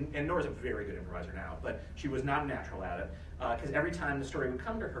Nora's a very good improviser now, but she was not a natural at it, because every time the story would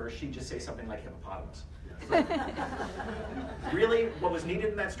come to her, she'd just say something like hippopotamus. Really, what was needed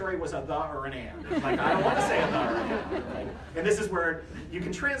in that story was a the or an and. It's like, I don't want to say a the or an and. And this is where you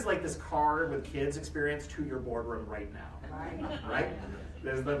can translate this car with kids experience to your boardroom right now, right?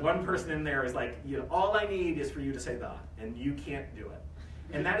 There's the one person in there is like, all I need is for you to say the, and you can't do it.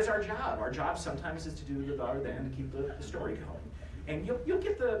 And that is our job. Our job sometimes is to do the or then to keep the story going. And you'll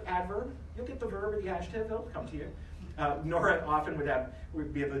get the adverb, you'll get the verb or the adjective, they'll come to you. Nora often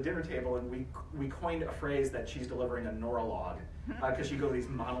would be at the dinner table, and we coined a phrase that she's delivering a Nora-log, because she'd go to these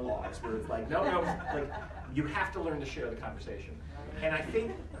monologues where it's like, no, you have to learn to share the conversation. And I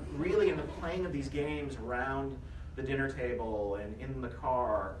think really in the playing of these games around the dinner table and in the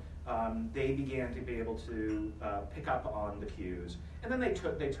car, they began to be able to pick up on the cues. And then they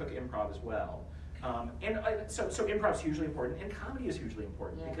took improv as well. So improv is hugely important, and comedy is hugely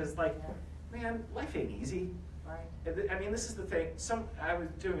important, because man, life ain't easy. Right. I mean, this is the thing. I was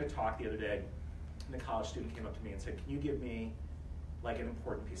doing a talk the other day, and a college student came up to me and said, can you give me an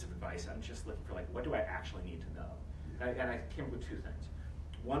important piece of advice? I'm just looking for what do I actually need to know? And I came up with two things.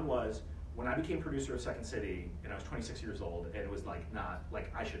 One was, when I became producer of Second City, and I was 26 years old, and it was I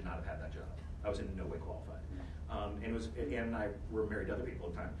should not have had that job. I was in no way qualified. and I were married to other people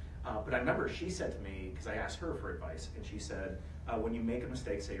at the time. But I remember she said to me, because I asked her for advice, and she said, when you make a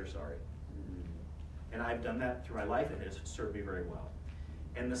mistake, say you're sorry. And I've done that through my life, and it has served me very well.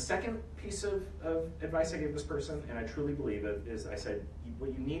 And the second piece of advice I gave this person, and I truly believe it, is I said,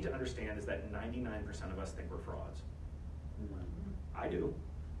 what you need to understand is that 99% of us think we're frauds. I do.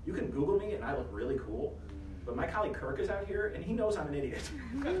 You can Google me, and I look really cool. But my colleague Kirk is out here, and he knows I'm an idiot.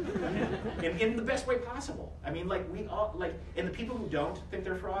 in the best way possible. I mean, like, we all, like, and the people who don't think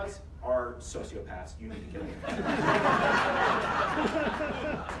they're frauds are sociopaths. You need to kill them.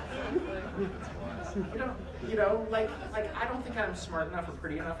 Like I don't think I'm smart enough or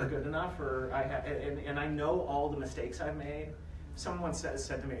pretty enough or good enough, or and I know all the mistakes I've made. Someone once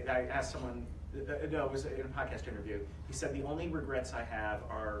said to me, I asked someone, no, it was in a podcast interview, he said, the only regrets I have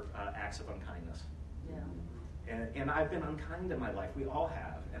are acts of unkindness. Yeah. And I've been unkind in my life. We all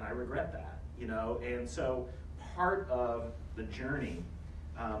have, and I regret that, And so part of the journey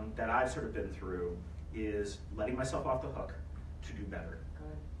that I've sort of been through is letting myself off the hook to do better.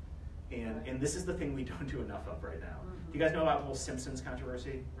 And this is the thing we don't do enough of right now. Do you guys know about the whole Simpsons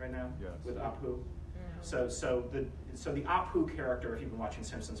controversy right now? Yes. With Apu? So the Apu character, if you've been watching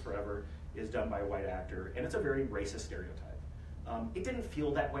Simpsons forever, is done by a white actor, and it's a very racist stereotype. It didn't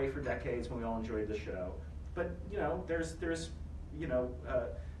feel that way for decades when we all enjoyed the show, but there's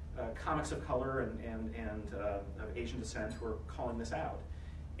comics of color and of Asian descent who are calling this out,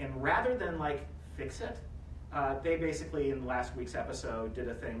 and rather than like fix it, they basically in last week's episode did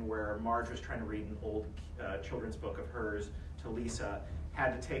a thing where Marge was trying to read an old children's book of hers to Lisa,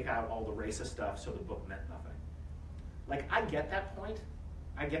 had to take out all the racist stuff so the book meant nothing. Like, I get that point,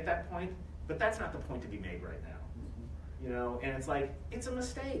 but that's not the point to be made right now. And it's like, it's a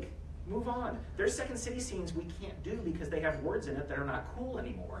mistake. Move on. There's Second City scenes we can't do because they have words in it that are not cool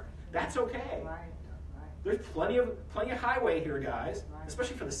anymore. That's okay. Right. There's plenty of highway here, guys. Right.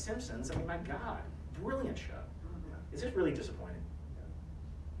 Especially for The Simpsons. I mean, my God, brilliant show. It's just really disappointing.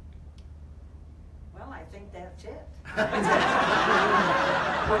 Well, I think that's it.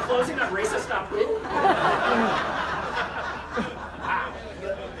 We're closing on racist Apu. Wow.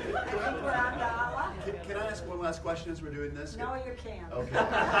 I think we're on to Allah. Can I ask one last question as we're doing this? No, you can't. Okay.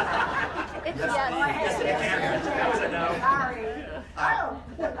 It's Yes, yes. Go ahead. That was a no. Sorry.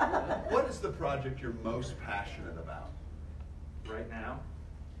 What is the project you're most passionate about? Right now?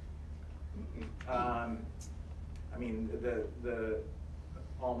 I mean,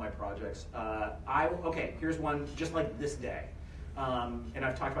 all my projects. Okay, here's one just like this day. And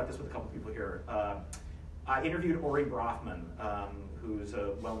I've talked about this with a couple people here. I interviewed Ori Brofman, who's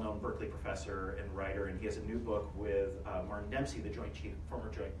a well-known Berkeley professor and writer, and he has a new book with Martin Dempsey, the former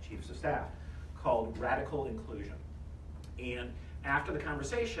Joint Chiefs of Staff, called Radical Inclusion. And after the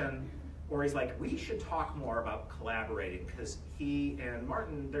conversation, Ori's like, we should talk more about collaborating, because he and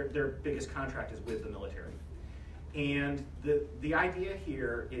Martin, their biggest contract is with the military. And the idea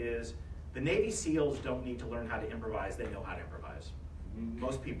here is the Navy SEALs don't need to learn how to improvise, they know how to improvise.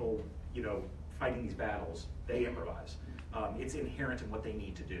 Most people, fighting these battles, they improvise. It's inherent in what they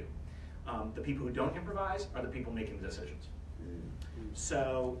need to do. The people who don't improvise are the people making the decisions.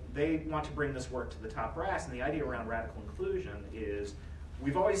 So they want to bring this work to the top brass, and the idea around radical inclusion is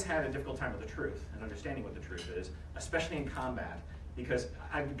we've always had a difficult time with the truth and understanding what the truth is, especially in combat, because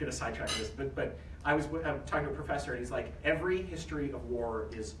I'm going to sidetrack this, but I'm talking to a professor, and he's like, every history of war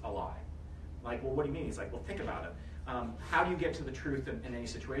is a lie. Like, well, what do you mean? He's like, well, think about it. How do you get to the truth in any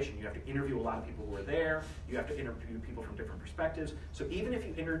situation? You have to interview a lot of people who are there. You have to interview people from different perspectives. So even if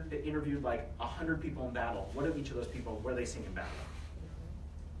you interviewed like 100 people in battle, what are each of those people, what are they seeing in battle?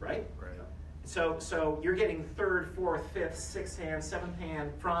 Right? Right. So you're getting third, fourth, fifth, sixth hand, seventh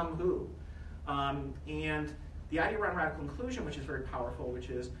hand from who? And the idea around radical inclusion, which is very powerful, which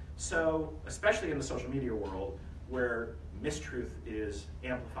is, so especially in the social media world where mistruth is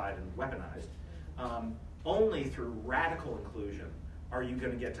amplified and weaponized, only through radical inclusion are you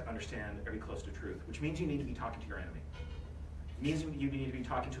going to get to understand every close to truth, which means you need to be talking to your enemy. It means you need to be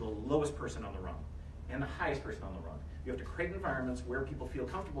talking to the lowest person on the rung and the highest person on the rung. You have to create environments where people feel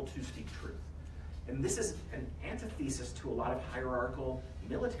comfortable to speak truth. And this is an antithesis to a lot of hierarchical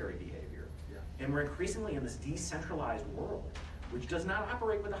military behavior. Yeah. And we're increasingly in this decentralized world, which does not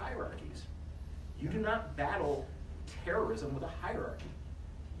operate with the hierarchies. You do not battle terrorism with a hierarchy.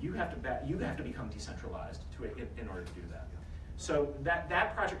 You have to become decentralized in order to do that. So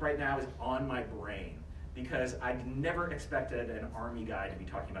that project right now is on my brain because I never expected an Army guy to be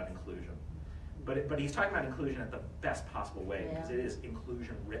talking about inclusion. But he's talking about inclusion at the best possible way because it is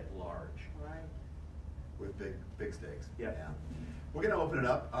inclusion writ large. Right. With big stakes. Yeah. We're going to open it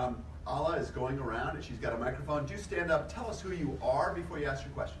up. Ala is going around and she's got a microphone. Do stand up. Tell us who you are before you ask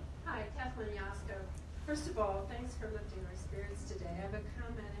your question. Hi, Kathleen Yasko. First of all, thanks for lifting our spirits today. I have a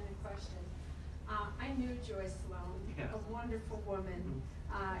comment and a question. I knew Joyce Sloan, a wonderful woman,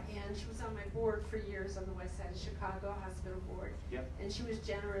 and she was on my board for years on the west side of Chicago Hospital Board. Yep. And she was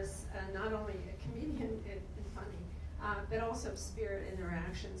generous, not only a comedian and funny, but also of spirit in her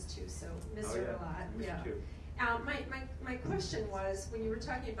actions too. So miss her a lot. Miss her too. My question was, when you were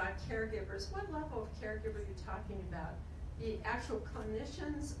talking about caregivers, what level of caregiver are you talking about? The actual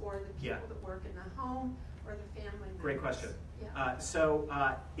clinicians or the people that work in the home or the family members? Great question. Yeah.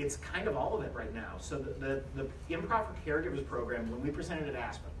 It's kind of all of it right now. So the Improv for Caregivers program, when we presented at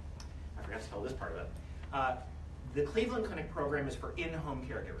Aspen, I forgot to tell this part of it, the Cleveland Clinic program is for in-home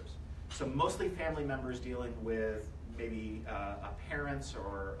caregivers. So mostly family members dealing with maybe a parents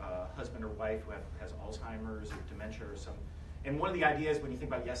or a husband or wife who has Alzheimer's or dementia or some. And one of the ideas when you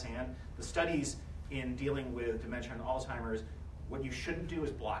think about yes and, the studies in dealing with dementia and Alzheimer's, what you shouldn't do is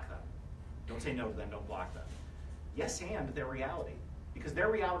block them. Don't say no to them, don't block them. Yes and their reality. Because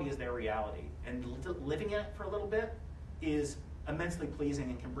their reality is their reality. And living it for a little bit is immensely pleasing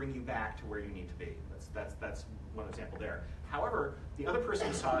and can bring you back to where you need to be. That's one example there. However, the other person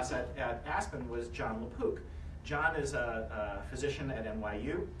who saw us at Aspen was John LaPook. John is a physician at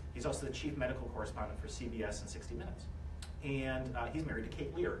NYU. He's also the chief medical correspondent for CBS and 60 Minutes. And he's married to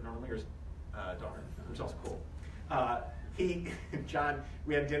Kate Lear, Norman Lear's daughter, which is also cool. John,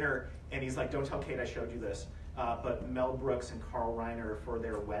 we had dinner, and he's like, don't tell Kate I showed you this. But Mel Brooks and Carl Reiner, for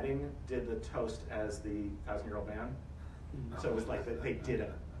their wedding, did the toast as the 1,000-year-old man. So it was like they did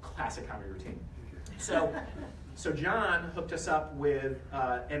a classic comedy routine. So John hooked us up with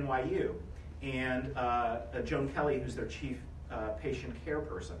NYU and Joan Kelly, who's their chief patient care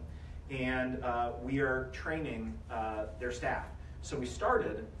person. And we are training their staff. So we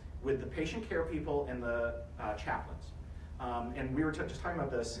started with the patient care people and the chaplains. And we were just talking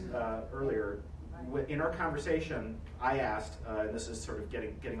about this earlier. In our conversation, I asked, and this is sort of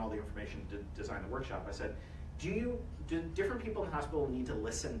getting all the information to design the workshop, I said, do different people in the hospital need to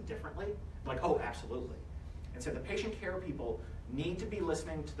listen differently? Like, oh, absolutely. And so the patient care people need to be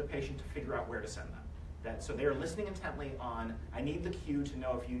listening to the patient to figure out where to send them. So they are listening intently on, I need the cue to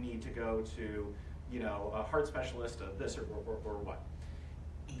know if you need to go to, a heart specialist, this or what.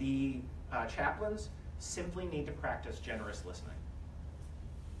 The chaplains simply need to practice generous listening.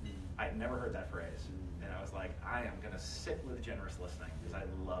 I'd never heard that phrase. And I was like, I am going to sit with generous listening because I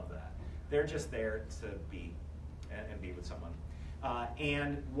love that. They're just there to be and be with someone.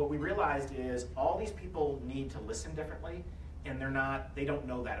 And what we realized is all these people need to listen differently, and they don't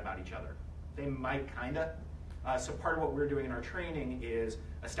know that about each other. They might kinda. So part of what we're doing in our training is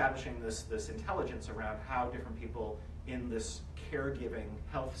establishing this intelligence around how different people in this caregiving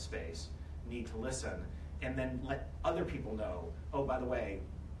health space need to listen, and then let other people know, oh, by the way,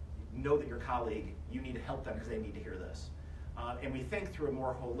 know that your colleague, you need to help them because they need to hear this. And we think through a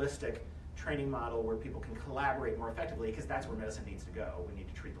more holistic training model where people can collaborate more effectively, because that's where medicine needs to go. We need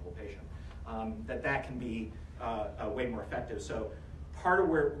to treat the whole patient. That can be way more effective. So part of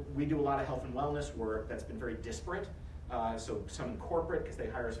where we do a lot of health and wellness work that's been very disparate. So some in corporate, because they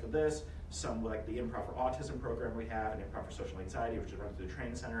hire us for this, some like the Improv for Autism program we have, and Improv for Social Anxiety, which is run through the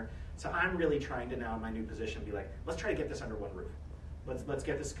training center. So I'm really trying to now in my new position be like, let's try to get this under one roof. Let's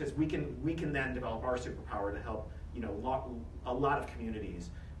get this, because we can then develop our superpower to help a lot of communities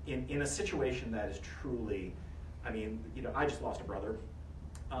in a situation that is truly, I just lost a brother.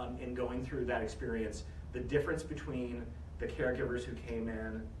 In going through that experience, the difference between the caregivers who came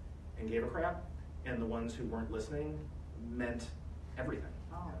in and gave a crap and the ones who weren't listening meant everything.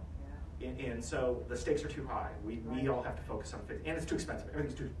 Oh, yeah. And so the stakes are too high. We all have to focus on fixing, and it's too expensive.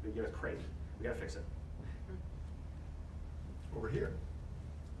 Everything's too, it's crazy. We gotta fix it. Over here.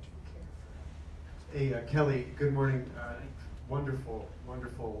 Hey, Kelly, good morning.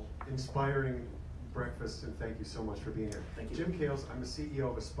 Wonderful, inspiring breakfast, and thank you so much for being here. Thank you. Jim Kales, I'm the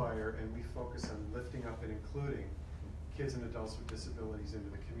CEO of Aspire, and we focus on lifting up and including kids and adults with disabilities into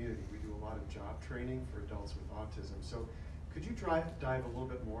the community. We do a lot of job training for adults with autism. So could you dive a little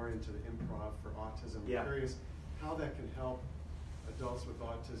bit more into the Improv for Autism? Yeah. I'm curious how that can help adults with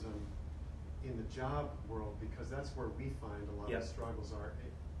autism in the job world, because that's where we find a lot of the struggles are.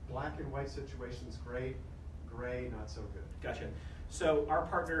 Black and white situations, great, gray, not so good. Gotcha. So our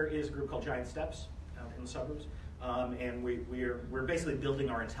partner is a group called Giant Steps out in the suburbs, and we're basically building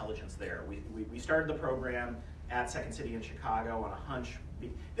our intelligence there. We started the program at Second City in Chicago on a hunch.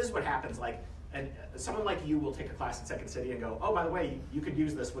 This is what happens, someone like you will take a class at Second City and go, oh, by the way, you could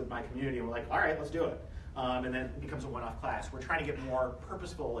use this with my community, and we're like, all right, let's do it. and then it becomes a one-off class. We're trying to get more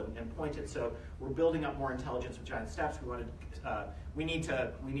purposeful and pointed, so we're building up more intelligence with giant steps. We need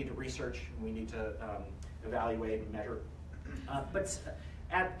to research, and we need to evaluate and measure.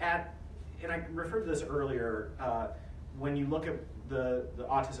 And I referred to this earlier, when you look at the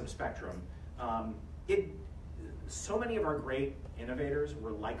autism spectrum, so many of our great innovators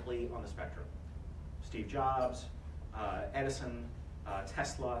were likely on the spectrum. Steve Jobs, Edison,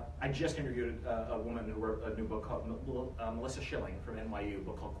 Tesla. I just interviewed a woman who wrote a new book called Melissa Schilling from NYU, a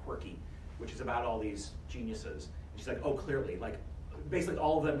book called Quirky, which is about all these geniuses. And she's like, oh, clearly, like basically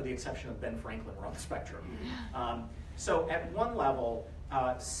all of them with the exception of Ben Franklin were on the spectrum. So at one level,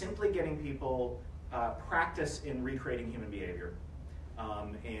 simply getting people practice in recreating human behavior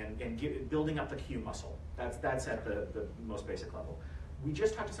and building up the cue muscle. That's at the most basic level. We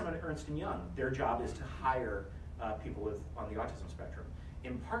just talked to someone at Ernst & Young. Their job is to hire people on the autism spectrum,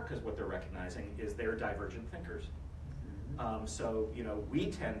 in part because what they're recognizing is they're divergent thinkers. So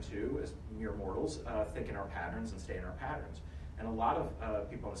we tend to, as mere mortals, think in our patterns and stay in our patterns. And a lot of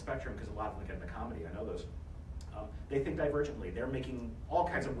people on the spectrum, because a lot of them get into comedy, I know those, they think divergently. They're making all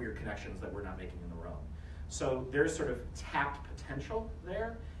kinds of weird connections that we're not making in the realm. So there's sort of tapped potential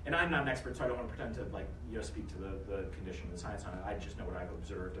there. And I'm not an expert, so I don't want to pretend to speak to the condition and the science on it. I just know what I've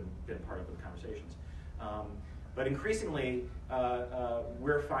observed and been part of the conversations. But increasingly,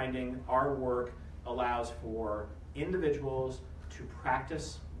 we're finding our work allows for individuals to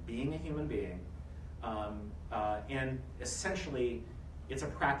practice being a human being, and essentially, it's a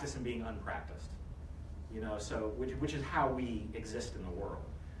practice in being unpracticed. So which is how we exist in the world,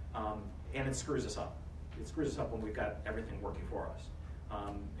 and it screws us up. It screws us up when we've got everything working for us.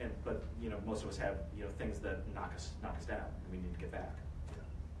 But most of us have things that knock us down, and we need to get back.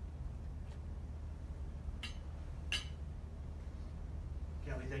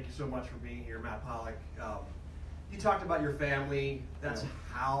 Kelly, thank you so much for being here. Matt Pollack, you talked about your family. That's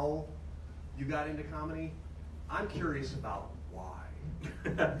how you got into comedy. I'm curious about why.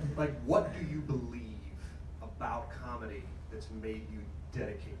 Like, what do you believe about comedy that's made you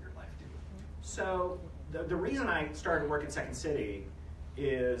dedicate your life to it? So the reason I started work at Second City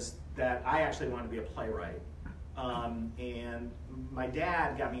is that I actually wanted to be a playwright. And my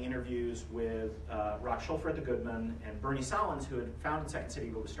dad got me interviews with Rock Schulfer at the Goodman and Bernie Solins, who had founded Second City,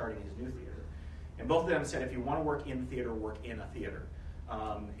 but was starting his new theater. And both of them said, if you want to work in theater, work in a theater.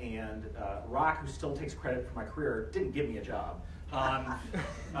 Rock, who still takes credit for my career, didn't give me a job.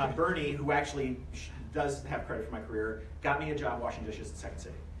 Bernie, who actually does have credit for my career, got me a job washing dishes at Second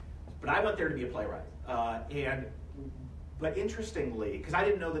City. But I went there to be a playwright. But interestingly, because I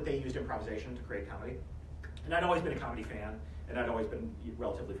didn't know that they used improvisation to create comedy, and I'd always been a comedy fan, and I'd always been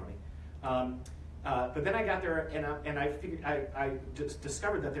relatively funny. But then I got there, and I figured I just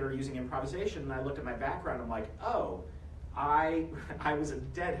discovered that they were using improvisation, and I looked at my background, and I'm like, oh, I was a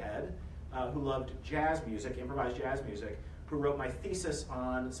deadhead who loved jazz music, improvised jazz music, who wrote my thesis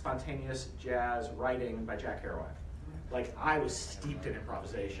on spontaneous jazz writing by Jack Kerouac. Like, I was steeped in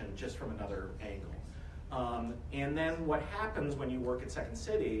improvisation just from another angle. And then what happens when you work at Second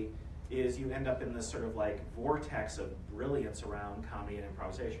City is you end up in this sort of like vortex of brilliance around comedy and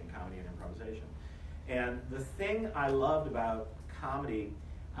improvisation. And the thing I loved about comedy,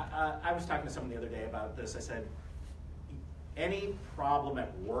 I was talking to someone the other day about this. I said, any problem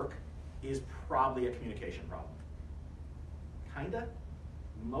at work is probably a communication problem. Kinda.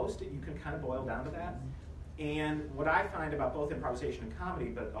 You can kind of boil down to that. And what I find about both improvisation and comedy,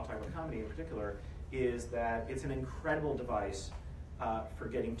 but I'll talk about comedy in particular, is that it's an incredible device for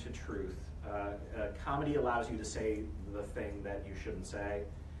getting to truth. Comedy allows you to say the thing that you shouldn't say.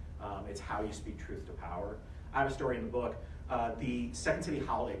 It's how you speak truth to power. I have a story in the book. The Second City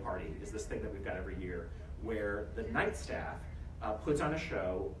Holiday Party is this thing that we've got every year, where the night staff puts on a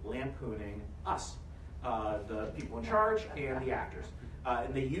show lampooning us, the people in charge and the actors.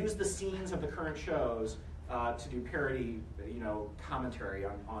 And they use the scenes of the current shows to do parody, commentary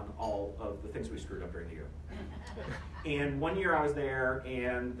on all of the things we screwed up during the year. And one year I was there,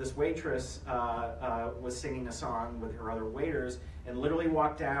 and this waitress was singing a song with her other waiters, and literally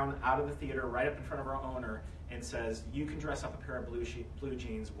walked down out of the theater right up in front of our owner and says, "You can dress up a pair of blue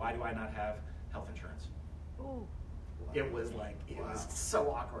jeans. Why do I not have health insurance?" Ooh. It was like, it was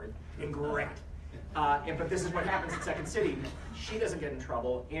so awkward and great. But this is what happens at Second City. She doesn't get in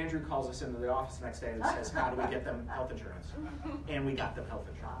trouble. Andrew calls us into the office the next day and says, "How do we get them health insurance?" And we got them health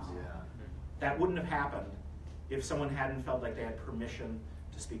insurance. Yeah. That wouldn't have happened if someone hadn't felt like they had permission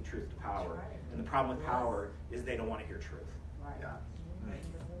to speak truth to power. Right. And the problem with power is they don't want to hear truth. Right. Yeah.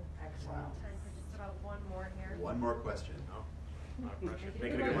 Excellent. Time for just about one more here. One more question. a lot of pressure.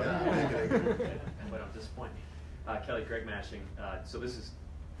 Make it a good one. But don't disappoint me. Kelly, Greg Mashing. So this is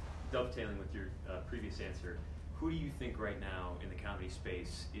dovetailing with your previous answer. Who do you think right now in the comedy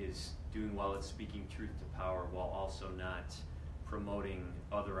space is doing well at speaking truth to power while also not promoting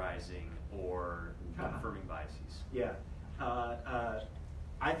otherizing or affirming biases? Yeah.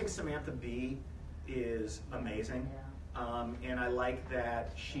 I think Samantha Bee is amazing. And I like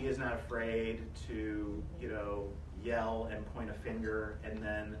that she is not afraid to, yell and point a finger, and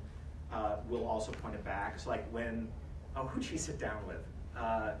then will also point it back. It's like when, who'd she sit down with?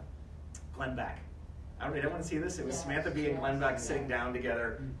 Glenn Beck. I don't want to see this. It was Samantha Bee and Glenn Beck sitting down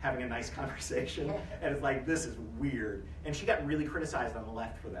together, having a nice conversation, and it's like, this is weird. And she got really criticized on the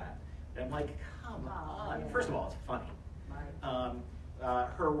left for that. And I'm like, come on. First of all, it's funny.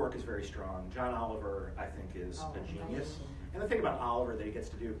 Her work is very strong. John Oliver, I think, is a genius. And the thing about Oliver that he gets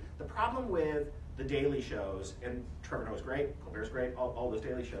to do, the problem with the daily shows, and Trevor Noah's great, Colbert's great, all those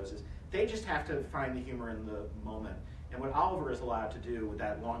daily shows, is they just have to find the humor in the moment. And what Oliver is allowed to do with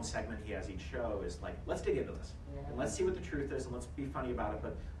that long segment he has each show is like, let's dig into this. And let's see what the truth is, and let's be funny about it,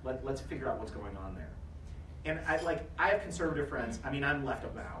 but let's figure out what's going on there. And I have conservative friends. I mean, I'm left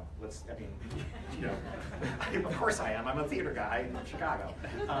of now. Of course I am. I'm a theater guy in Chicago.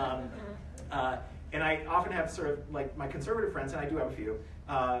 And I often have sort of like my conservative friends, and I do have a few,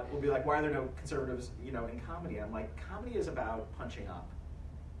 will be like, why are there no conservatives, in comedy? And I'm like, comedy is about punching up.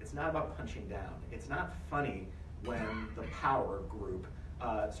 It's not about punching down. It's not funny when the power group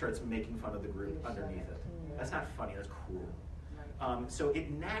starts making fun of the group underneath it. That's not funny, that's cruel. So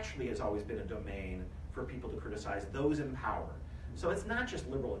it naturally has always been a domain for people to criticize those in power. So it's not just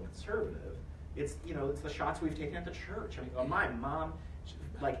liberal and conservative. It's it's the shots we've taken at the church. I mean, my mom,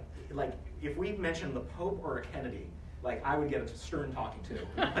 like if we mentioned the Pope or a Kennedy, I would get a stern talking to.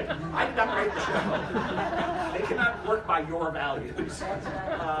 I did not write the show. They cannot work by your values.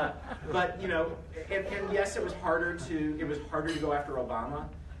 But and yes, it was harder to go after Obama,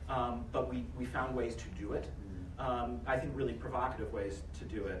 but we found ways to do it. I think really provocative ways to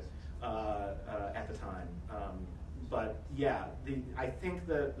do it at the time. But yeah, I think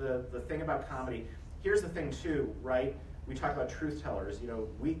the thing about comedy. Here's the thing too, right? We talk about truth tellers. No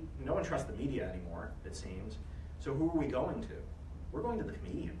one trusts the media anymore, it seems. So who are we going to? We're going to the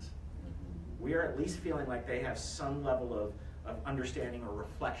comedians. We are at least feeling like they have some level of understanding or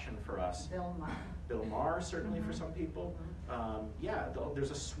reflection for us. Bill Maher, certainly for some people. There's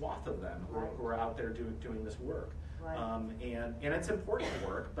a swath of them who are out there doing this work. And it's important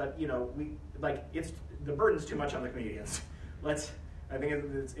work, but the burden's too much on the comedians. I think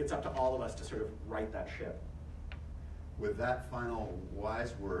it's up to all of us to sort of right that ship. With that final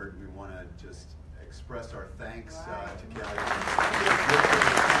wise word, we want to just express our thanks to Kelly.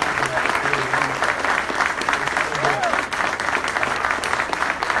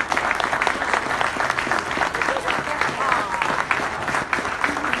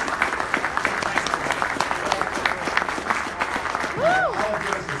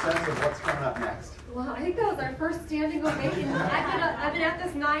 I think that was our first standing ovation. I've been at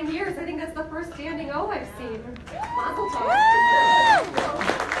this 9 years. I think that's the first standing O I've seen. Mazel tov.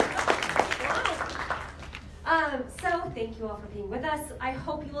 So thank you all for being with us. I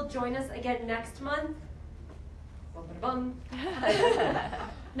hope you will join us again next month.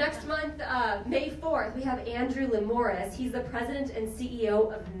 Next month, May 4th, we have Andrew Lemorris. He's the president and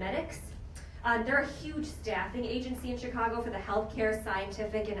CEO of Medics. They're a huge staffing agency in Chicago for the healthcare,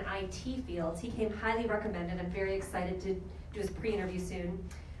 scientific, and IT fields. He came highly recommended. I'm very excited to do his pre-interview soon.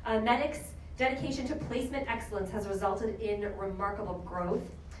 Medics' dedication to placement excellence has resulted in remarkable growth.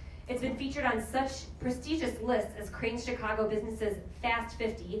 It's been featured on such prestigious lists as Crain's Chicago Business's Fast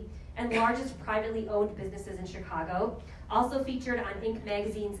 50 and largest privately owned businesses in Chicago. Also featured on Inc.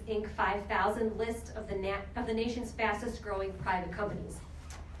 Magazine's Inc. 5000 list of the nation's fastest growing private companies.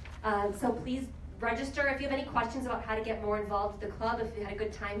 So please register if you have any questions about how to get more involved with the club. If you had a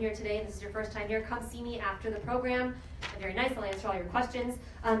good time here today and this is your first time here, come see me after the program. I'm very nice, I'll answer all your questions.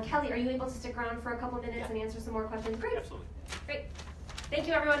 Kelly, are you able to stick around for a couple minutes and answer some more questions? Great. Absolutely. Great. Thank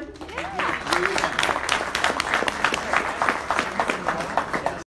you, everyone. Yeah.